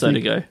whole episode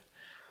ago?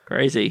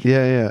 Crazy.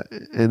 Yeah.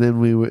 And then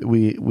we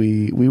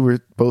were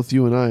both,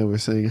 you and I were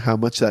saying how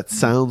much that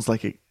sounds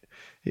like it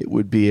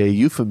would be a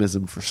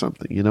euphemism for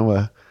something,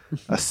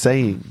 a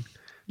saying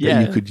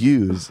that you could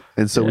use.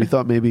 And so we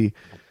thought maybe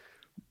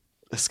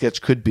a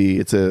sketch could be,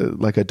 it's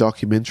like a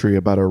documentary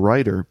about a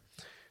writer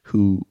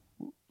who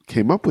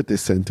came up with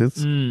this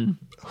sentence,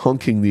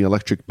 honking the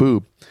electric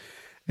boob,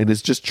 and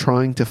is just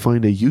trying to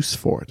find a use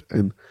for it.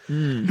 And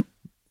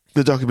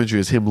the documentary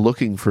is him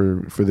looking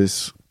for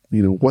this,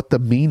 what the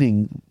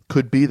meaning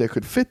could be that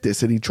could fit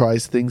this. And he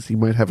tries things. He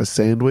might have a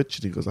sandwich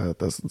and he goes, that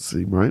doesn't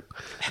seem right.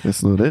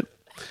 That's not it.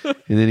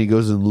 And then he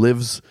goes and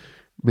lives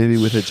maybe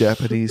with a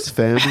Japanese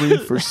family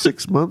for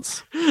 6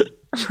 months.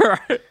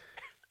 Right.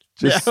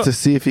 Just to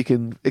see if he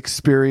can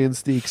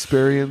experience the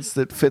experience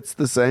that fits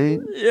the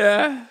saying.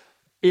 Yeah.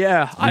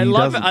 Yeah. I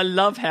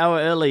love how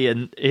early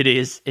it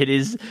is. It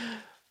is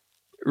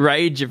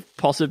range of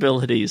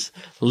possibilities.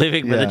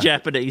 Living with a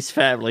Japanese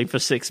family for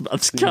 6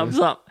 months comes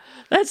up.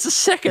 That's the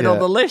second on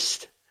the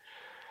list.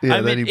 Yeah,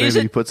 then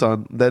he puts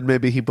on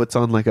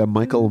like a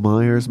Michael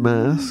Myers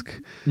mask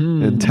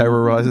and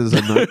terrorizes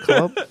a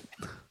nightclub.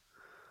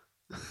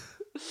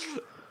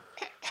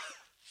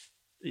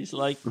 He's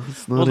like,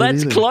 not well, it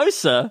that's either.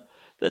 closer.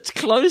 That's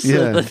closer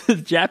Yeah. than the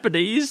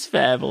Japanese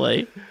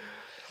family.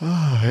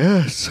 Ah,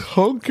 yes,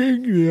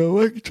 honking the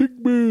electric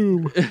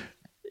boom.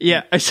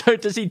 Yeah. So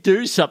does he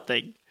do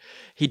something?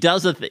 He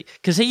does a thing.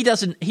 Because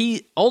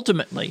he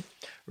ultimately,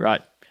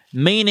 right,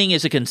 meaning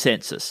is a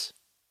consensus.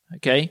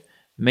 Okay?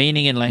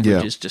 Meaning in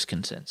language Yeah. is just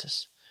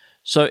consensus.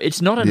 So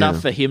it's not enough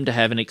for him to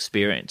have an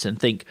experience and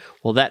think,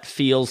 well, that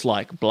feels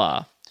like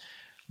blah.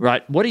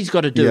 Right? What he's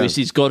got to do is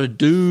he's got to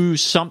do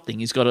something.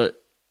 He's got to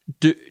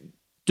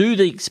do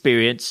the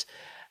experience,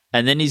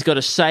 and then he's got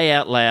to say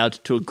out loud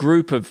to a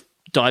group of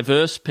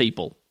diverse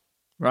people,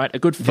 right? A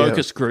good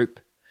focus group,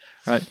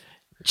 right?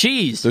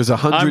 Geez, There's a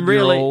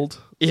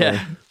 100-year-old.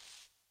 Yeah.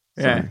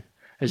 Yeah. Sorry.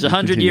 There's a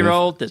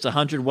 100-year-old, there's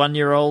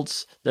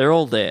 101-year-olds. They're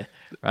all there,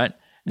 right?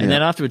 And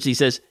then afterwards he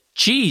says,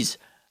 geez,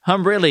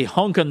 I'm really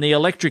honking the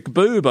electric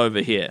boob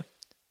over here,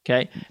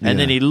 okay? And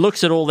then he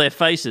looks at all their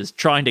faces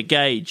trying to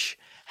gauge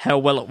how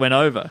well it went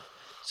over.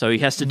 So he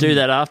has to do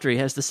that after he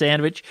has the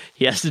sandwich.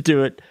 He has to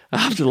do it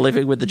after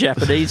living with the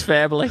Japanese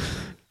family.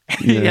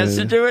 He has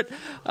to do it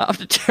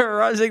after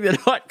terrorizing the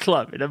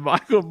nightclub in a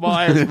Michael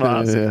Myers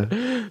mask.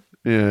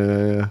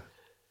 Yeah.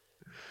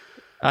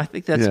 I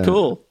think that's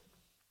cool.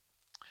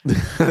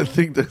 I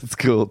think that's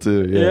cool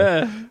too.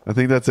 Yeah. I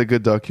think that's a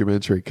good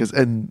documentary because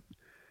and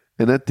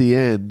at the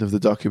end of the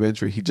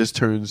documentary, he just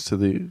turns to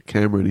the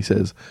camera and he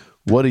says,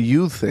 "What do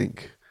you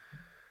think?"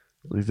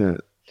 Like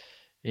that.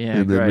 Yeah,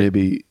 and then great.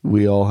 maybe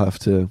we all have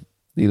to,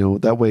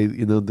 that way,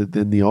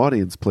 then the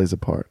audience plays a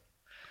part.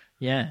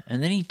 Yeah,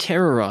 and then he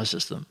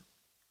terrorizes them.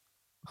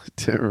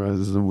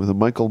 Terrorizes them with a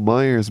Michael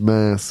Myers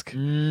mask.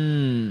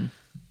 1,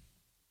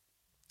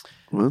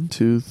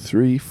 2,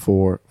 3,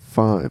 4,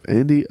 5.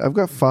 Andy, I've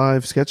got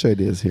 5 sketch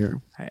ideas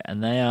here.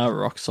 And they are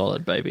rock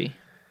solid, baby.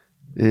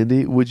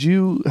 Andy,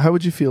 how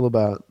would you feel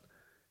about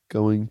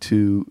going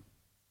to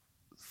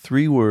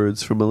 3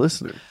 words from a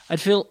listener? I'd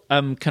feel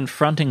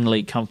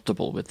confrontingly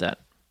comfortable with that.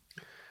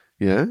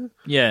 Yeah?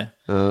 Yeah.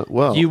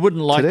 Well, You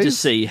wouldn't like to today's-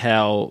 see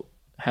how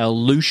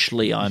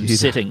loosely I'm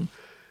sitting.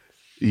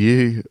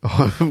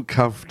 I'm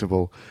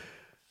comfortable.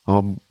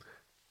 I'm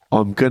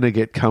gonna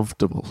get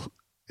comfortable,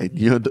 and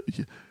you're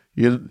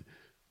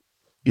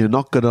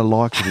not gonna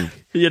like me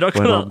You're not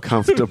when gonna. I'm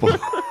comfortable.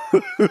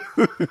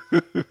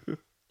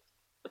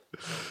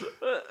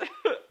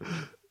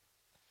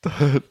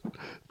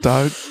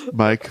 Don't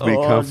make me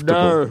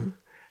comfortable. No.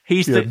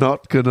 You're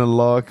not gonna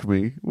like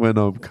me when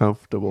I'm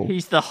comfortable.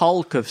 He's the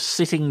Hulk of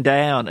sitting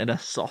down in a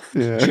soft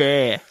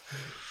chair.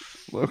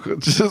 Look,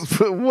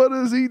 but what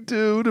does he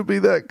do to be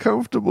that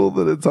comfortable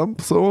that it's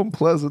so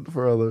unpleasant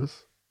for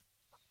others?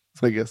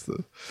 I guess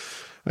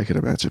I can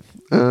imagine.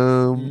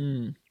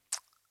 Trying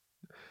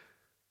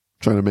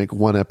to make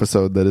one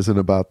episode that isn't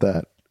about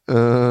that.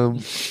 All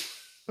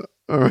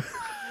right.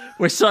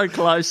 We're so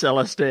close,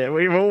 Alistair.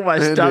 We've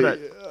almost done it.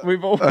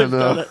 We've almost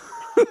done it.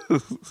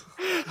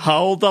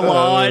 Hold the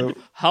line.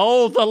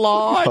 Hold the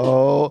line.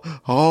 Hold.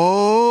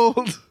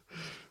 I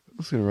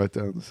was going to write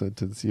down the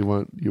sentence. You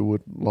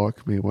wouldn't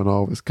like me when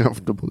I was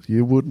comfortable.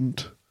 You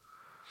wouldn't.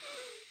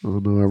 Oh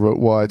no, I wrote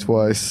Y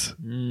twice.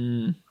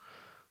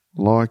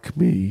 Like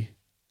me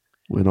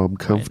when I'm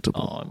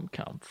comfortable. I'm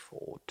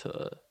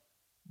comfortable.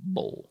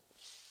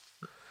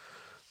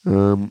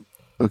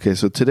 Okay,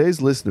 so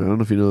today's listener, I don't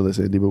know if you know this,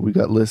 Andy, but we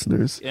got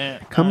listeners. Yeah.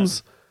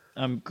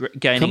 I'm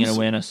gaining an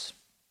awareness.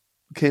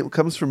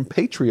 Comes from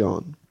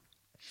Patreon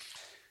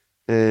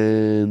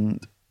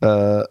and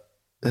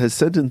has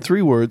sent in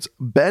 3 words,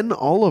 Ben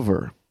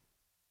Oliver.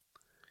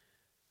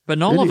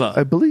 Ben Oliver? Andy,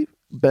 I believe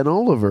Ben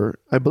Oliver,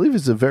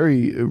 is a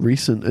very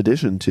recent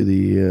addition to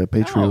the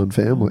Patreon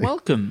family.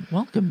 Welcome,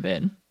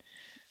 Ben.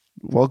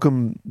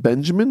 Welcome,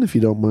 Benjamin, if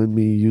you don't mind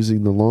me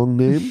using the long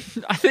name.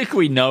 I think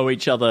we know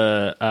each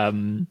other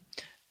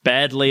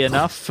badly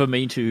enough for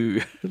me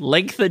to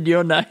lengthen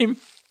your name.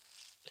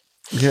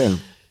 Yeah.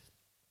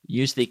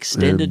 Use the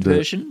extended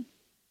version.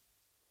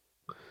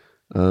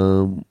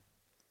 And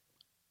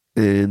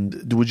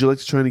would you like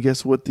to try and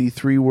guess what the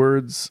 3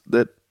 words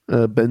that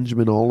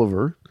Benjamin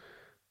Oliver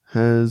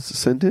has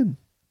sent in?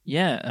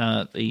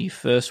 Yeah, the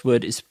first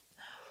word is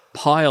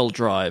pile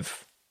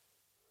drive.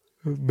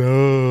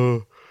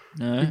 No.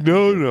 No.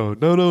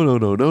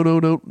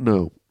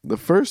 The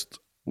first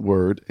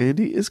word,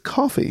 Andy, is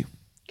coffee.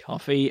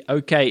 Coffee.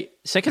 Okay.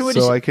 Second word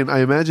So is... I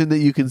imagine that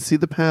you can see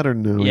the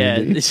pattern now. Yeah,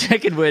 Andy. the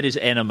second word is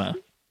enema.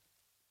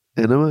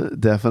 Enema,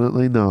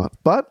 definitely not.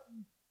 But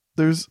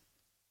there's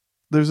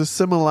a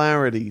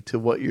similarity to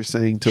what you're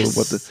saying to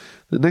what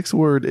the next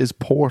word is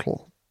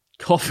portal.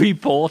 Coffee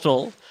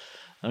portal.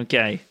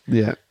 Okay.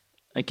 Yeah.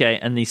 Okay,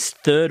 and the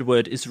third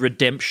word is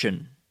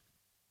redemption.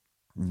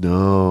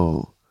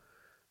 No,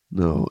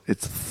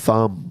 it's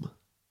thumb.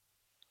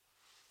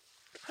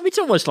 I mean, it's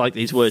almost like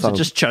these words are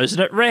just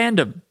chosen at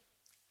random.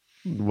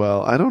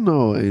 Well, I don't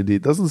know, Andy.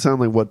 It doesn't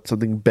sound like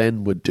something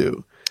Ben would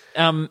do.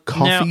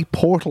 Coffee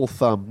portal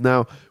thumb.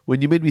 Now,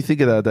 when you made me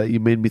think of that, you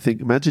made me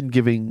think, imagine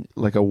giving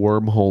like a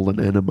wormhole an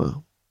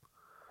enema.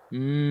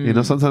 You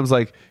know, sometimes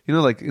like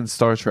in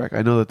Star Trek,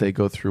 I know that they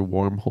go through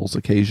wormholes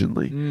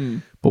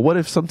occasionally. But what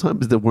if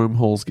sometimes the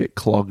wormholes get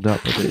clogged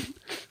up a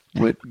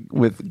bit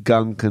with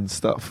gunk and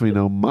stuff, you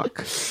know,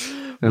 muck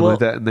and like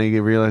that, and they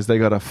realize they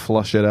got to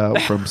flush it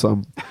out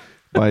from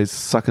by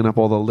sucking up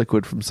all the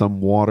liquid from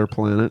some water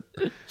planet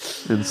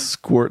and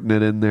squirting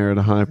it in there at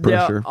a high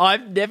pressure. Now,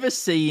 I've never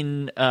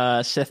seen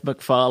Seth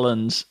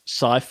MacFarlane's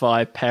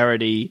sci-fi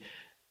parody,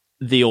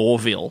 The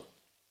Orville,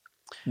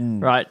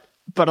 right?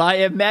 But I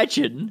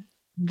imagine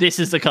this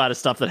is the kind of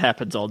stuff that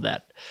happens on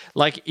that.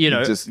 Like, you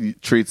know... It just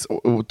treats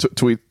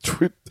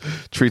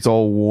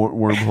all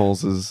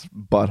wormholes as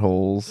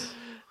buttholes.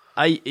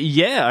 I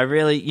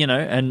really, you know,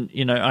 and,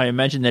 you know, I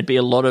imagine there'd be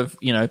a lot of,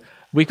 you know,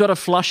 we got to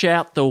flush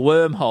out the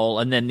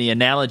wormhole, and then the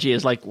analogy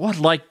is like, what,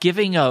 like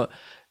giving the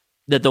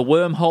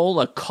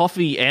wormhole a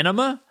coffee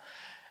enema?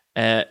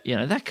 You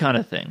know, that kind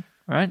of thing,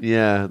 right?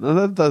 Yeah, no,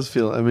 that does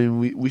feel... I mean,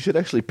 we should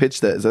actually pitch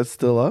that. Is that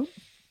still up?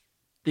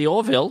 The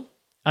Orville?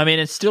 I mean,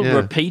 it's still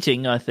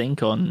repeating, I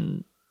think,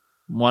 on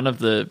maybe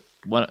on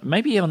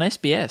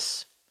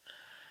SBS.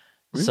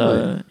 Really?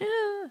 So,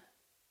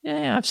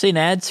 yeah, I've seen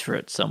ads for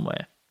it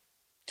somewhere.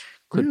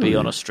 Could be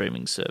on a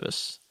streaming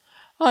service.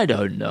 I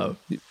don't know.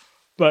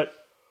 But...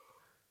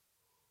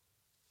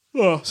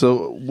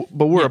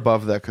 but we're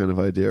above that kind of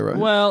idea, right?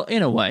 Well,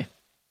 in a way.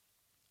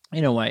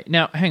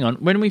 Now, hang on.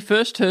 When we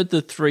first heard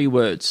the three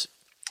words,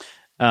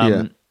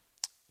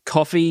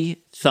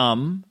 coffee,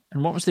 thumb,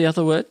 and what was the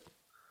other word?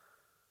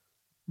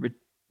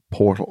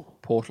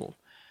 Portal.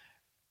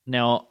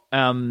 Now,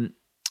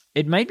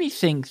 it made me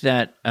think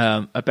that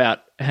about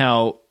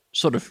how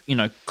sort of, you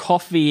know,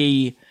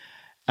 coffee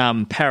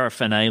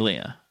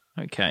paraphernalia.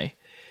 Okay,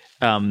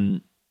 I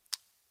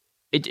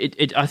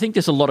think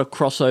there's a lot of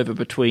crossover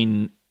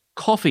between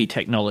coffee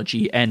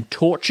technology and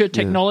torture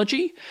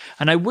technology,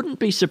 and I wouldn't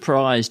be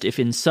surprised if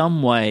in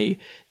some way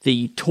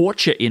the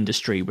torture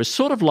industry was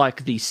sort of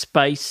like the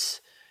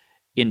space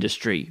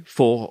industry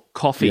for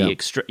coffee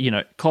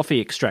coffee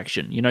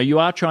extraction. You know, you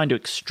are trying to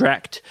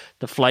extract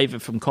the flavor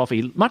from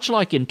coffee, much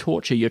like in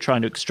torture you're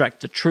trying to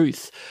extract the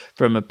truth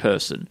from a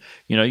person.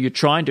 You know, you're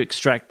trying to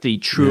extract the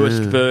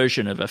truest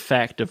version of a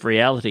fact, of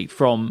reality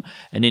from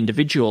an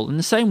individual, in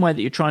the same way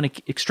that you're trying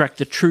to extract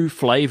the true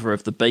flavor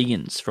of the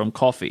beans from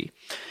coffee.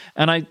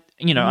 And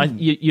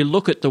you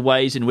look at the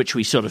ways in which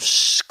we sort of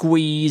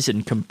squeeze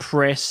and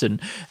compress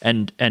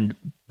and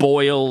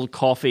boil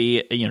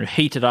coffee, you know,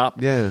 heat it up.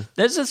 Yeah.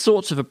 There's the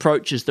sorts of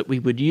approaches that we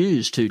would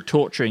use to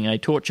torturing a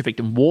torture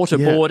victim.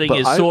 Waterboarding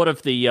is sort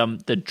of the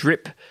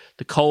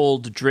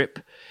cold drip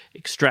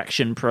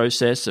extraction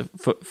process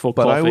for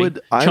coffee.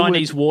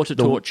 Chinese water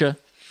torture.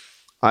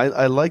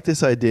 I like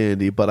this idea,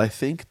 Andy, but I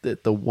think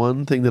that the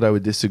one thing that I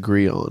would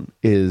disagree on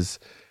is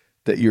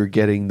that you're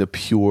getting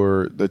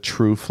the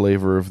true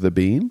flavor of the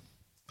bean,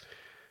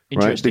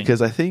 right?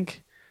 Because I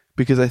think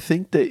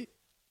that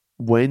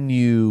when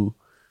you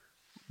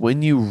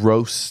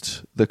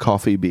roast the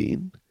coffee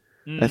bean,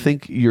 I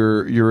think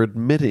you're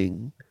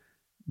admitting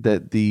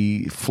that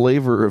the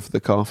flavor of the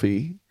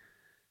coffee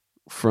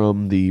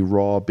from the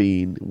raw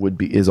bean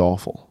is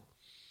awful,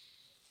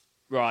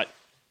 right?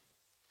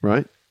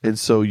 And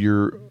so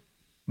you're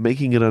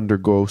making it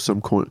undergo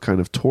some kind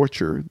of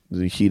torture,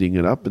 heating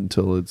it up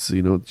until it's,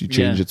 you know, you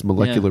change its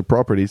molecular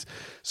properties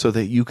so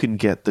that you can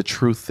get the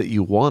truth that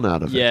you want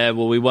out of it. Yeah,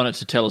 well, we want it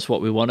to tell us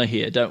what we want to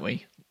hear, don't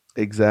we?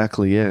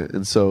 Exactly, yeah.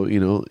 And so, you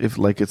know, if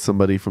like it's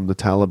somebody from the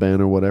Taliban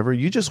or whatever,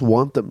 you just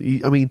want them.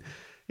 I mean,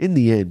 in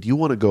the end, you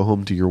want to go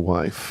home to your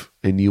wife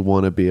and you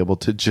want to be able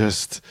to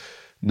just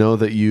know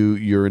that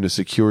you're in a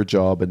secure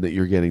job and that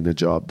you're getting the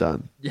job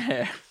done.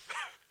 Yeah.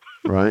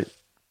 Right?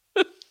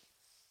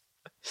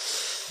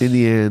 In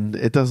the end,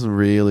 it doesn't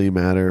really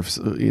matter if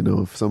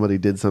somebody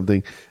did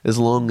something, as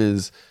long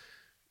as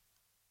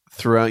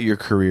throughout your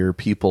career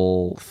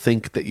people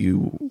think that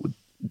you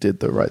did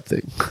the right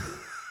thing.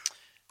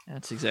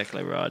 That's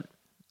exactly right.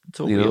 That's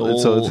what we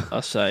all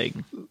are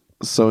saying.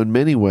 So in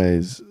many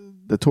ways,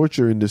 the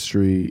torture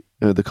industry,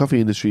 the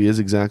coffee industry is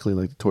exactly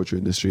like the torture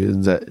industry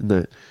in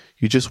that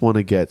you just want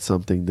to get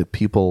something that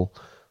people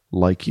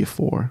like you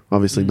for.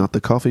 Obviously not the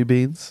coffee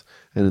beans,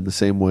 and in the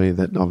same way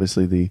that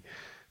obviously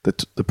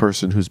the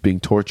person who's being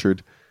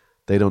tortured,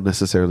 they don't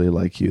necessarily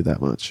like you that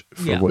much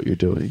for what you're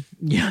doing.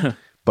 Yeah.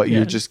 But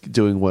you're just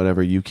doing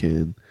whatever you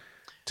can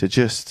to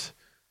just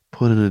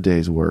put in a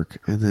day's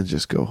work and then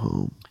just go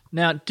home.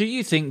 Now, do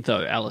you think,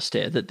 though,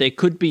 Alistair, that there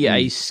could be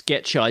a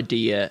sketch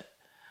idea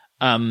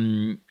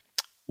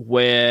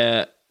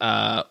where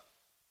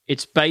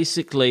it's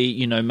basically,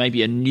 you know,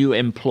 maybe a new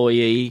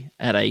employee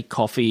at a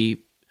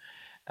coffee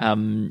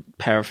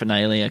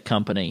paraphernalia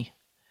company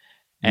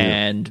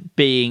and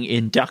being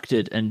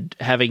inducted and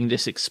having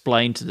this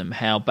explained to them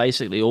how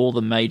basically all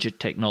the major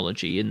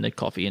technology in the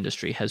coffee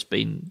industry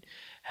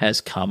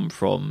has come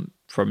from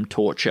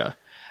torture,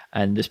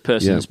 and this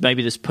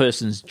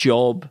person's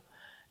job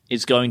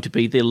is going to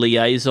be the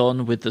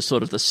liaison with the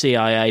sort of the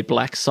CIA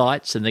black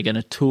sites, and they're going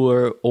to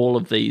tour all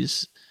of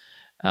these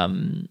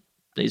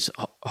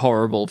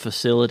horrible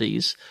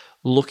facilities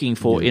looking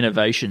for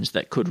innovations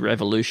that could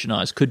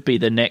revolutionize, could be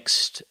the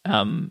next,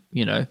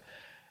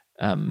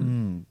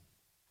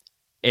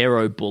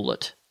 aero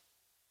bullet.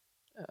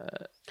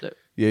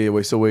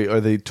 Wait,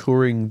 are they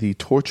touring the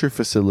torture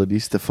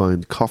facilities to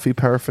find coffee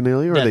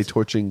paraphernalia, or are they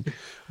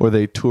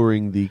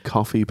touring the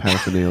coffee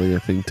paraphernalia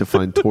thing to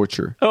find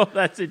torture? Oh,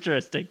 that's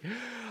interesting.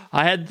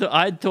 I had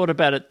thought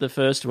about it the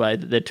first way,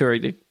 that they're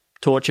touring the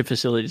torture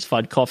facilities to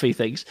find coffee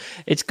things.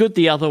 It's good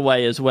the other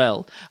way as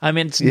well. I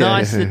mean, it's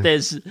nice that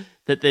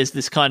there's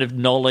this kind of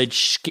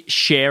knowledge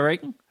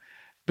sharing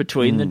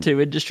between the two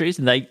industries,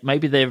 and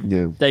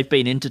they've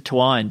been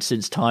intertwined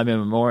since time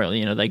immemorial.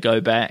 You know, they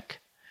go back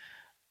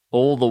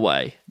all the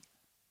way.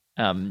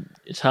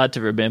 It's hard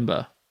to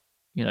remember.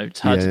 You know, it's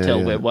hard to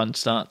tell where one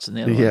starts and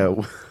the other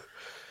one.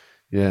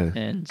 Yeah,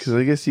 because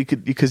I guess you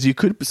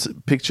could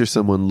picture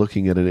someone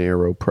looking at an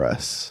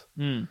AeroPress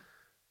and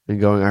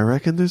going, "I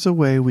reckon there's a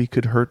way we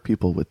could hurt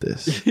people with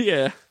this."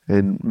 Yeah,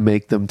 and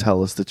make them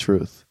tell us the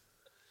truth.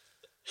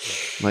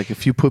 Like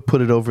if you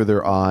put it over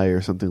their eye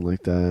or something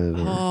like that.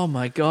 Or, oh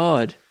my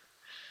god!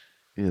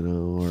 You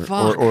know,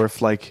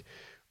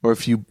 or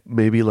if you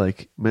maybe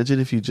like imagine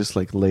if you just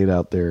like laid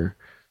out their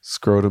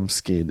scrotum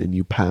skin and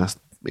you passed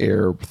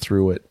air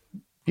through it,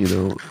 you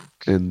know,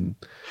 and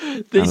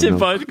these are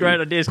both great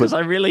ideas, because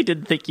I really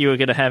didn't think you were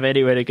going to have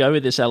anywhere to go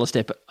with this,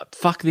 Alistair. But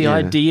fuck the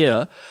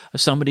idea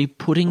of somebody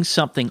putting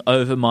something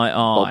over my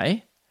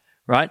eye,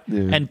 right,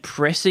 and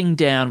pressing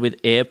down with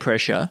air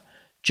pressure,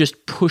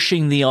 just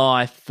pushing the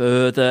eye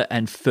further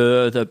and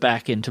further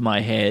back into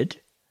my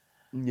head.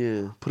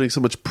 Yeah, putting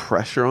so much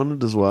pressure on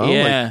it as well.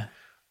 Yeah, like,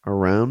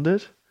 around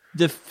it.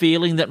 The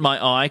feeling that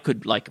my eye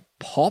could like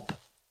pop.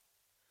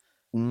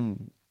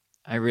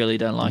 I really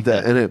don't like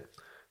that. And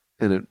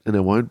it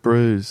won't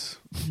bruise.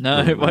 No,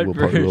 it won't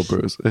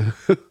bruise.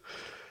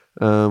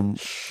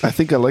 I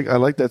think I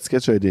like that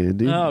sketch idea,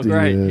 Andy. Oh,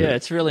 great.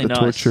 It's really nice.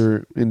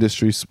 Torture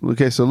industry.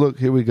 Okay, so look,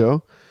 here we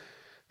go.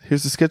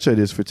 Here's the sketch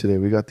ideas for today.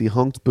 We got the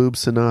Honked Boob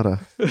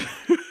Sonata.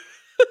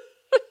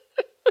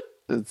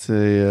 It's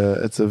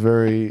a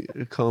very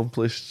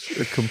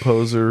accomplished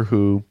composer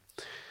who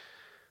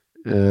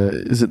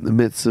is in the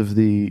midst of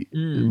the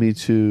Me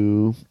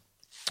Too.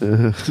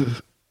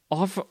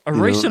 I've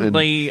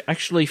recently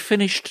actually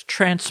finished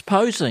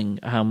transposing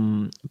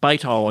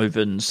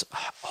Beethoven's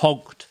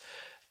Honked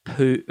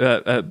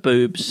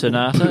Boob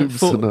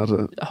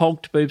Sonata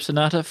Honked Boob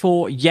Sonata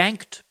for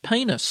Yanked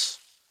Penis.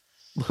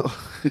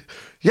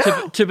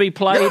 To be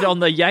played on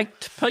the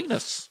yanked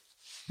penis.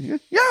 Yeah,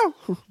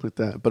 like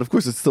that. But of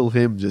course, it's still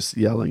him just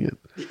yelling it.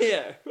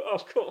 Yeah,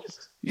 of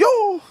course.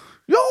 Yo,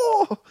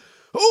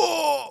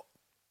 oh.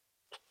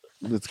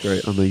 That's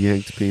great on the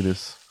yanked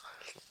penis.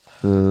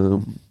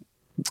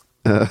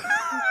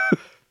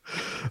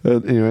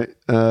 Anyway,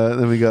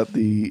 then we got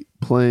the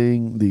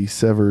playing the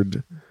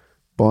severed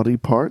body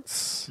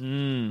parts.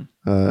 Playing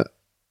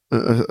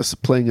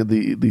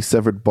the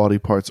severed body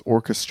parts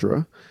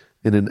orchestra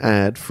in an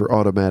ad for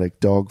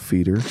automatic dog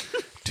feeder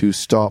to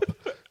stop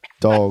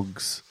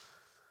dogs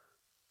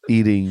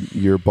eating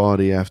your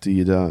body after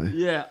you die.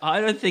 Yeah, I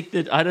don't think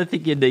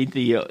you need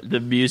the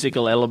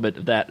musical element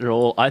of that at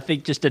all. I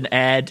think just an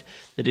ad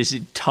that is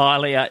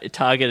entirely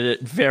targeted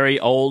at very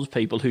old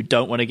people who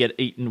don't want to get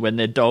eaten when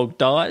their dog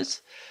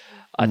dies.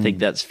 I think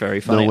that's very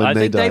funny. No, I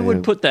think they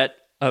would put that.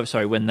 Oh,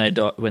 sorry, when they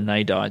die,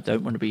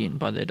 don't want to be eaten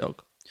by their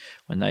dog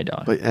when they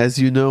die. But as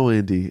you know,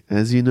 Andy,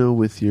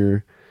 with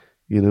your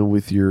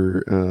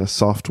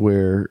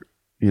software.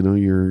 You know,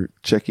 you're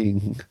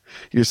checking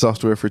your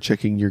software for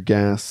checking your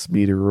gas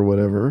meter or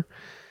whatever.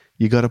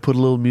 You got to put a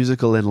little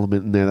musical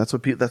element in there. That's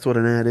what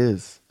an ad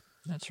is.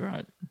 That's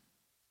right.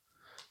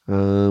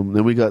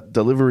 Then we got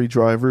delivery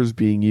drivers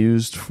being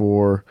used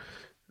for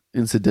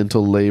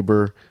incidental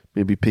labor,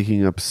 maybe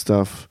picking up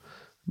stuff.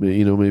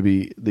 You know,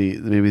 maybe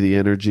the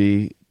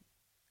energy,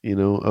 you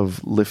know,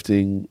 of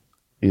lifting,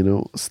 you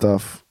know,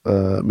 stuff.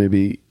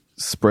 Maybe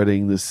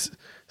spreading the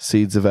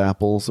seeds of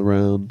apples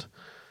around.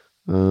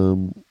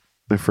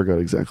 I forgot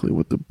exactly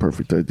what the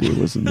perfect idea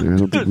was in there. I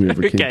don't think we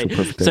ever came to a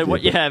perfect idea. So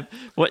what you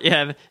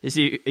have is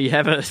you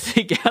have a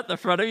thing out the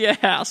front of your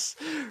house,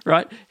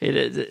 right? It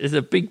is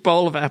a big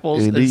bowl of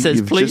apples. Andy, it says,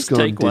 you've please just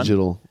take gone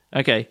digital.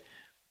 one. Okay.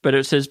 But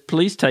it says,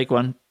 please take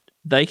one.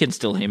 They can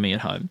still hear me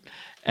at home.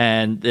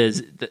 And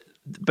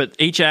but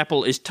each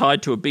apple is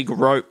tied to a big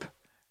rope,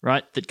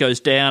 right, that goes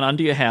down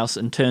under your house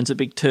and turns a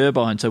big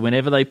turbine. So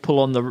whenever they pull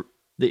on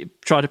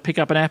try to pick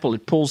up an apple,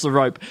 it pulls the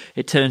rope,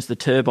 it turns the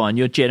turbine.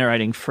 You're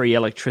generating free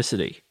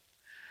electricity.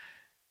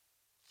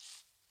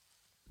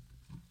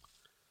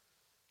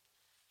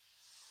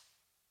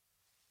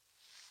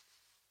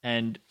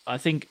 And I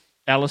think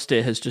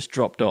Alistair has just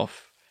dropped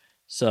off.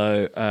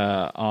 So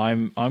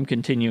I'm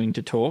continuing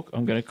to talk.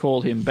 I'm going to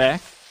call him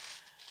back.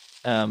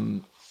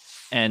 And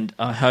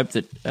I hope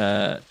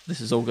that this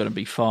is all going to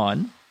be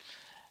fine.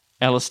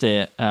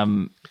 Alistair,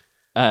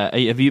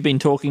 have you been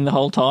talking the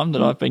whole time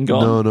that I've been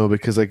gone? No,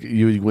 because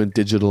you went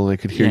digital and I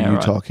could hear you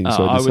talking,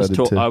 so I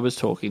decided I was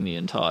talking the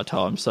entire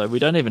time, so we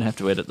don't even have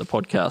to edit the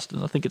podcast,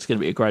 and I think it's going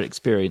to be a great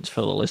experience for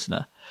the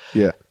listener.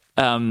 Yeah.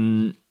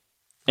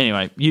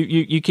 Anyway,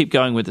 you keep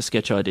going with the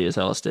sketch ideas,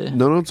 Alistair.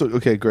 No, it's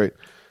okay, great.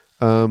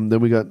 Then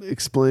we got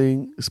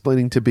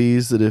explaining to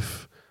bees that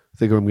if I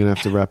think I'm going to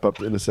have to wrap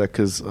up in a sec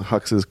because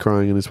Hux is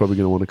crying and he's probably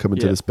going to want to come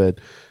into this bed.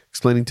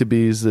 Explaining to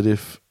bees that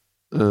if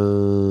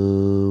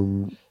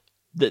that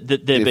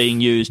they're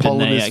being used and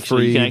they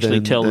actually you can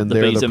actually tell that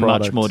the bees are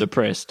much more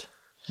depressed.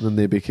 Then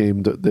they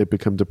become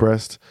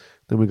depressed.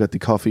 Then we got the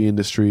coffee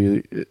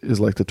industry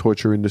is like the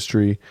torture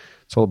industry.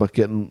 It's all about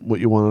getting what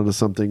you want out of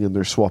something, and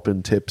they're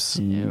swapping tips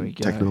and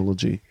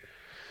technology.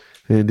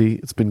 Andy,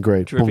 it's been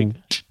great. Terrific.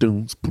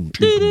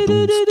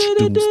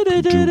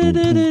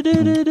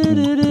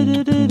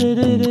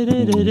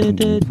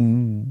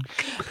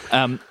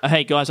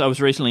 Hey guys, I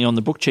was recently on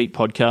the Book Cheat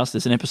podcast.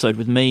 There's an episode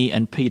with me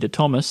and Peter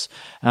Thomas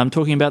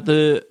talking about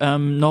the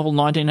novel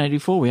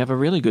 1984. We have a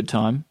really good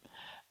time.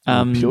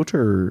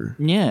 Piotr.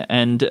 Yeah,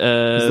 and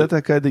is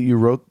that guy that you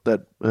wrote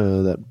that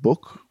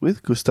book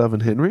with, Gustav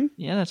and Henry?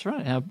 Yeah, that's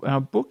right.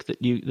 Our book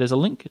there's a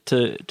link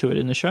to it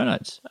in the show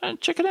notes.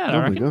 Check it out.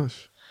 Oh my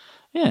gosh.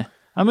 Yeah,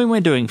 I mean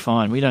we're doing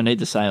fine. We don't need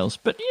the sales,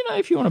 but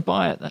if you want to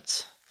buy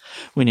it,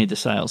 we need the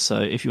sales.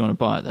 So if you want to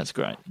buy it, that's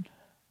great.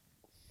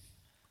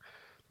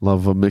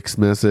 Love a mixed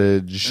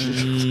message.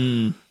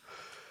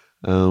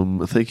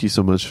 Thank you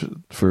so much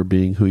for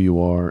being who you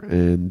are,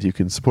 and you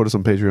can support us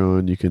on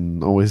Patreon. You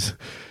can always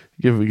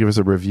give us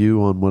a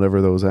review on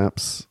whatever those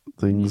apps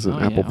things and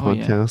Apple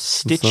Podcasts,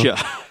 Stitcher.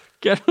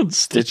 Get on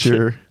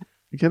Stitcher.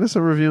 Get us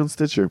a review on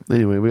Stitcher.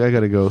 Anyway, I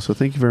gotta go. So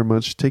thank you very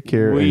much. Take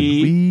care.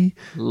 We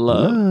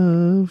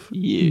love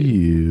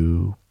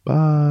you.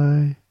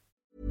 Bye.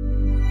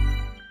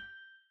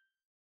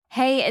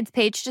 Hey, it's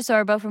Paige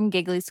DeSorbo from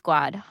Giggly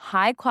Squad.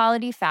 High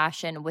quality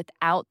fashion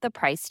without the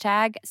price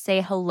tag.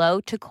 Say hello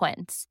to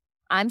Quince.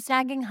 I'm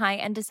snagging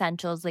high-end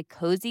essentials like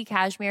cozy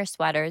cashmere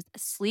sweaters,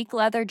 sleek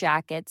leather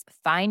jackets,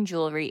 fine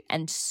jewelry,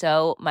 and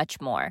so much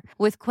more.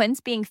 With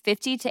Quince being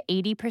 50 to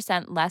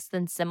 80% less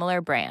than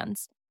similar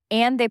brands.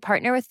 And they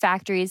partner with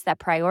factories that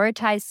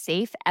prioritize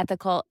safe,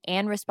 ethical,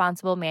 and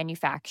responsible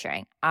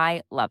manufacturing.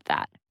 I love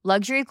that.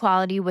 Luxury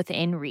quality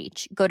within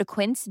reach. Go to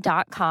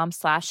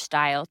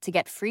quince.com/style to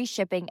get free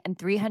shipping and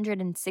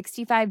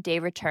 365-day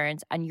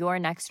returns on your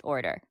next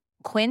order.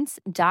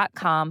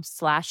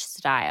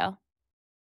 Quince.com/style.